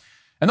entitlement.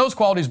 And those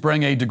qualities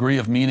bring a degree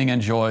of meaning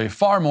and joy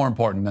far more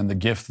important than the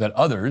gift that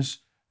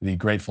others, the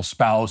grateful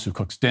spouse who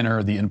cooks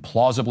dinner, the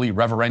implausibly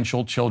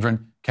reverential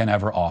children, can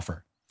ever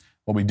offer.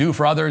 What we do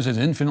for others is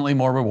infinitely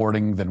more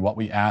rewarding than what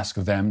we ask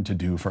them to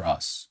do for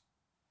us."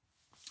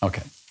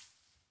 Okay.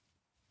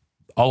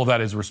 All of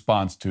that is a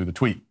response to the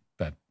tweet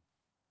that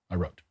I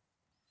wrote.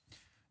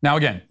 Now,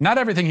 again, not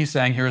everything he's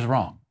saying here is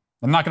wrong.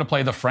 I'm not going to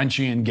play the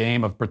Frenchian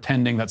game of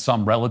pretending that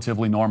some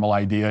relatively normal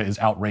idea is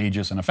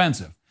outrageous and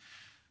offensive.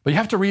 But you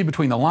have to read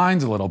between the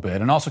lines a little bit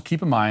and also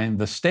keep in mind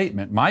the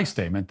statement, my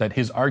statement, that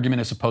his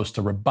argument is supposed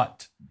to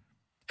rebut.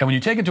 And when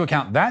you take into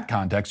account that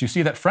context, you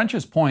see that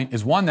French's point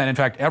is one that, in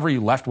fact, every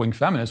left-wing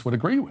feminist would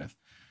agree with,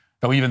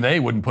 though even they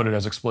wouldn't put it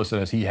as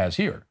explicit as he has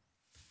here.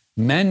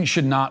 Men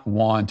should not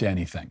want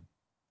anything.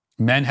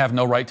 Men have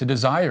no right to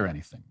desire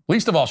anything.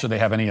 Least of all should they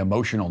have any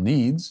emotional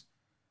needs.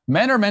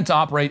 Men are meant to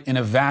operate in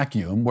a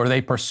vacuum where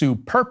they pursue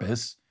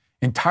purpose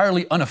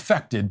entirely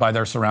unaffected by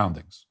their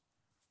surroundings.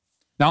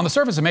 Now, on the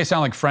surface, it may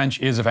sound like French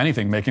is, if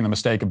anything, making the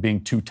mistake of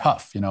being too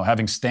tough,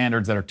 having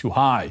standards that are too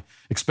high,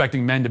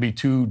 expecting men to be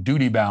too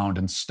duty-bound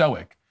and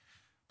stoic.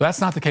 But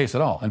that's not the case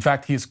at all. In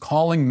fact, he's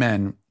calling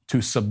men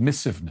to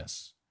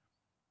submissiveness.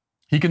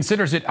 He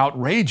considers it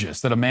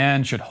outrageous that a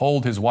man should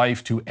hold his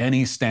wife to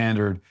any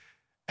standard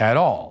at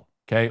all.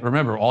 Okay,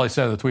 remember, all I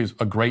said in the tweet is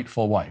a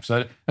grateful wife.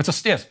 So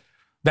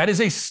that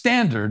is a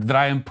standard that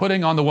I am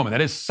putting on the woman.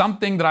 That is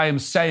something that I am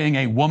saying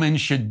a woman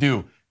should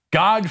do.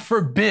 God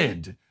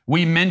forbid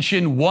we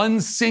mention one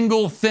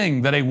single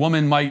thing that a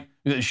woman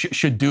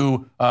should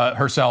do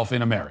herself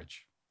in a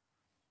marriage.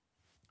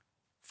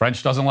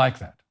 French doesn't like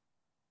that.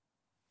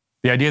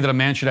 The idea that a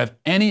man should have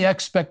any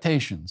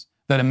expectations,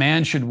 that a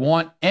man should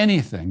want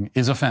anything,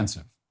 is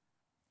offensive.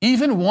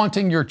 Even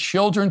wanting your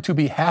children to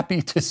be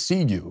happy to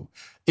see you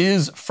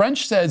is,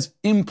 French says,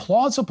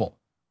 implausible.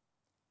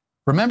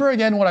 Remember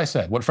again what I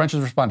said, what French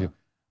is responding to.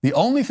 The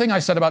only thing I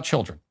said about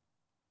children,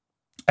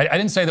 I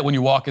didn't say that when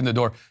you walk in the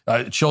door,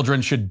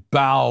 children should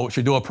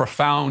do a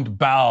profound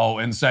bow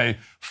and say,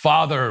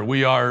 "Father,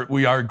 we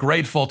are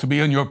grateful to be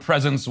in your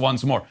presence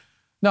once more."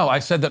 No, I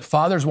said that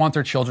fathers want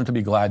their children to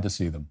be glad to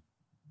see them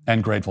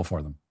and grateful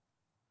for them.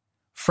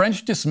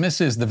 French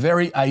dismisses the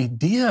very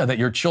idea that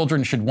your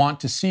children should want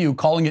to see you,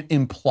 calling it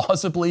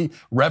implausibly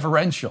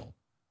reverential.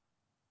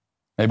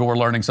 Maybe we're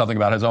learning something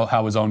about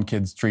how his own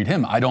kids treat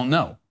him. I don't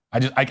know.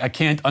 I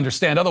can't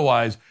understand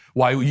otherwise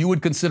why you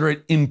would consider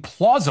it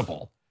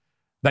implausible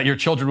that your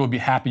children would be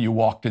happy you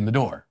walked in the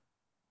door.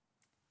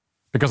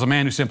 Because a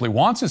man who simply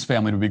wants his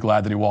family to be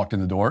glad that he walked in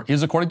the door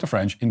is, according to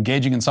French,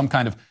 engaging in some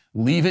kind of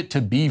leave it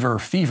to beaver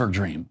fever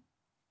dream.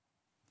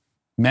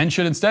 Men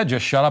should instead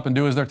just shut up and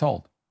do as they're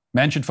told.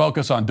 Men should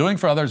focus on doing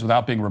for others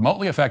without being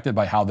remotely affected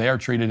by how they are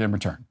treated in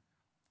return.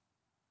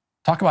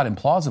 Talk about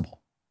implausible.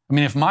 I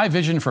mean, if my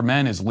vision for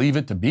men is leave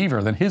it to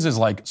beaver, then his is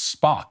like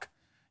Spock.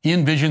 He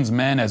envisions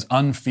men as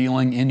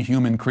unfeeling,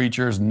 inhuman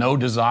creatures, no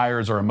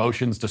desires or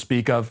emotions to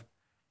speak of.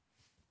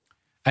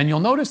 And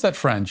you'll notice that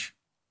French,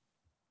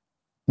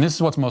 and this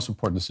is what's most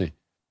important to see,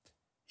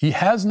 he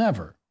has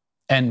never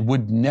and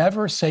would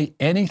never say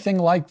anything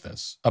like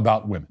this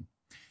about women.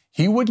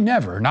 He would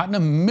never, not in a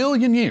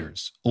million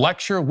years,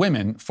 lecture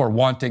women for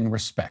wanting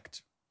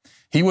respect.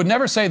 He would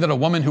never say that a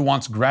woman who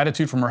wants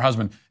gratitude from her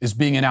husband is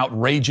being an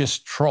outrageous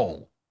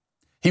troll.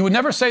 He would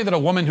never say that a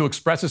woman who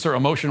expresses her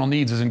emotional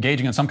needs is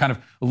engaging in some kind of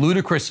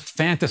ludicrous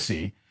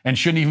fantasy and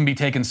shouldn't even be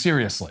taken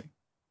seriously.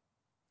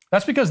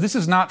 That's because this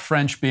is not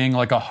French being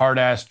like a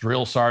hard-ass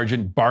drill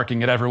sergeant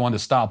barking at everyone to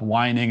stop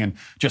whining and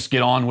just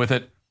get on with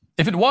it.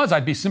 If it was,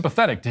 I'd be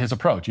sympathetic to his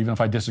approach, even if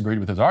I disagreed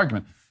with his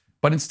argument.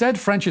 But instead,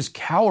 French is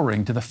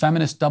cowering to the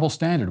feminist double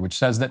standard, which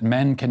says that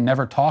men can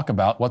never talk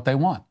about what they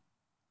want.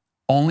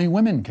 Only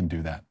women can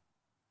do that.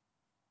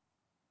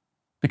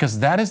 Because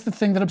that is the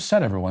thing that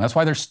upset everyone. That's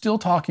why they're still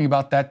talking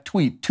about that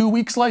tweet 2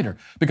 weeks later,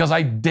 because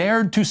I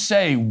dared to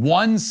say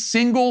one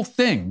single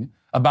thing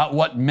about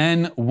what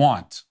men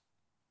want.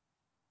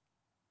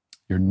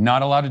 You're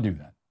not allowed to do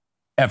that,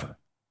 ever.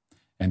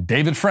 And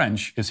David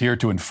French is here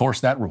to enforce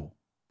that rule.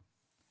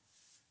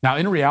 Now,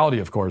 in reality,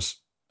 of course,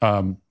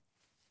 in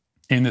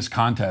this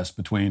contest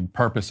between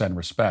purpose and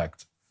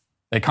respect,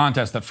 a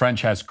contest that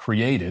French has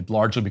created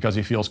largely because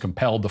he feels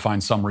compelled to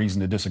find some reason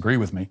to disagree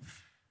with me,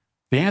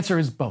 the answer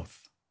is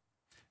both.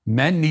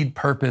 Men need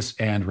purpose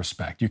and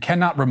respect. You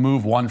cannot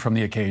remove one from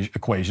the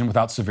equation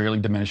without severely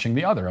diminishing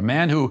the other. A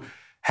man who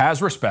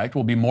has respect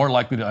will be more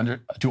likely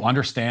to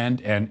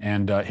understand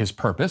and his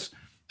purpose,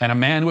 and a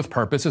man with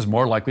purpose is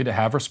more likely to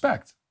have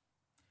respect.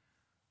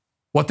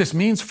 What this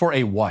means for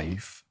a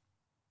wife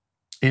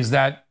is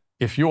that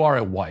if you are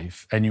a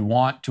wife and you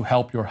want to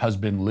help your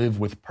husband live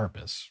with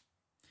purpose,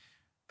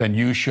 then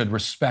you should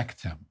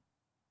respect him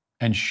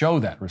and show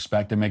that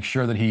respect and make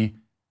sure that he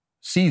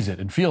sees it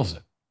and feels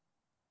it.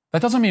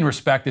 That doesn't mean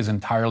respect is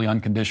entirely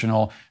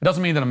unconditional. It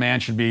doesn't mean that a man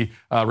should be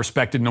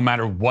respected no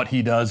matter what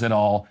he does at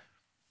all.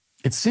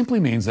 It simply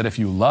means that if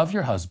you love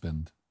your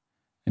husband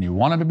and you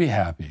want him to be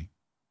happy,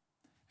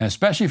 and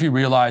especially if you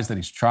realize that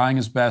he's trying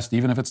his best,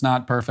 even if it's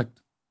not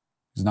perfect,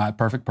 he's not a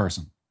perfect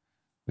person,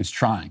 he's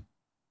trying,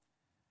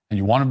 and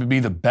you want him to be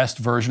the best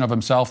version of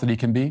himself that he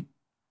can be,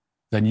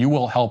 then you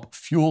will help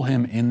fuel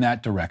him in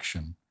that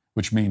direction,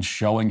 which means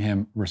showing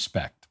him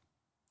respect.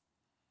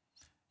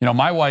 You know,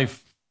 my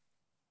wife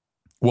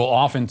will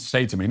often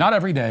say to me, not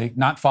every day,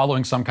 not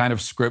following some kind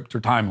of script or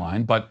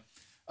timeline, but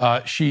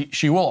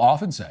she will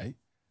often say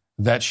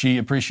that she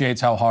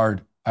appreciates how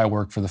hard I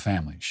work for the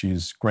family.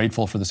 She's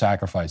grateful for the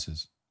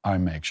sacrifices I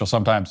make. She'll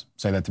sometimes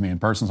say that to me in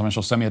person. Sometimes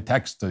she'll send me a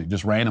text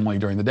just randomly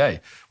during the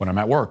day when I'm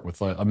at work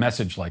with a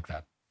message like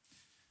that.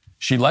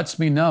 She lets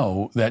me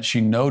know that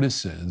she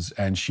notices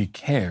and she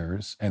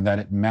cares and that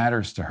it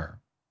matters to her.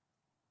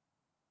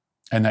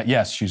 And that,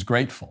 yes, she's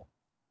grateful.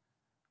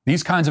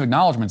 These kinds of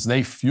acknowledgments,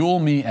 they fuel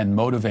me and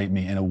motivate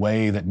me in a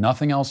way that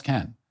nothing else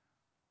can.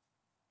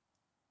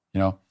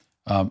 You know,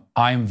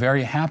 I'm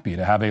very happy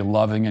to have a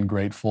loving and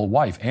grateful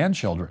wife and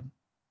children.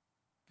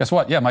 Guess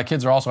what? Yeah, my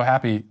kids are also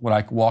happy when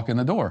I walk in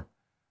the door.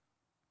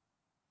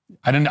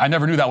 I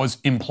never knew that was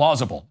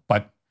implausible,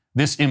 but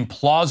this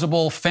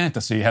implausible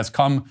fantasy has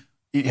come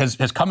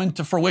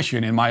into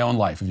fruition in my own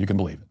life, if you can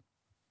believe it.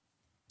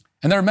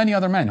 And there are many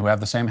other men who have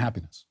the same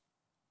happiness.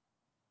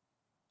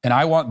 And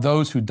I want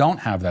those who don't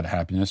have that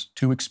happiness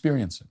to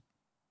experience it.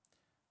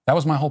 That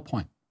was my whole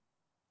point.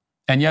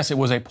 And yes, it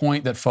was a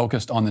point that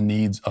focused on the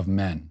needs of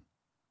men.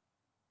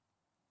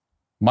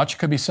 Much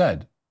could be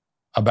said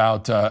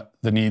about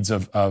the needs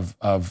of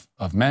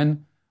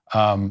men,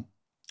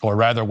 or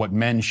rather what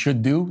men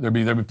should do.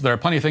 There are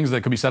plenty of things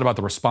that could be said about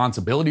the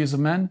responsibilities of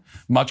men.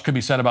 Much could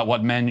be said about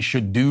what men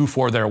should do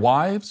for their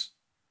wives.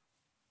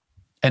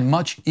 And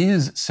much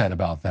is said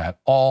about that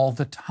all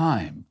the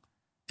time.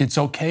 It's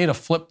okay to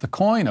flip the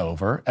coin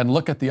over and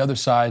look at the other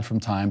side from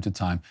time to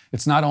time.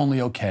 It's not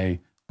only okay,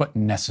 but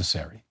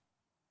necessary.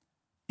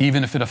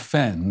 Even if it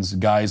offends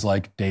guys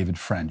like David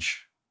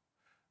French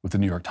with the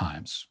New York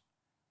Times,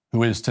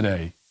 who is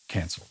today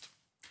canceled.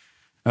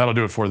 And that'll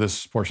do it for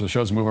this portion of the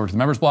show. Let's move over to the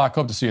members block.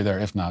 Hope to see you there.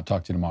 If not,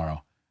 talk to you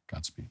tomorrow.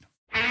 Godspeed.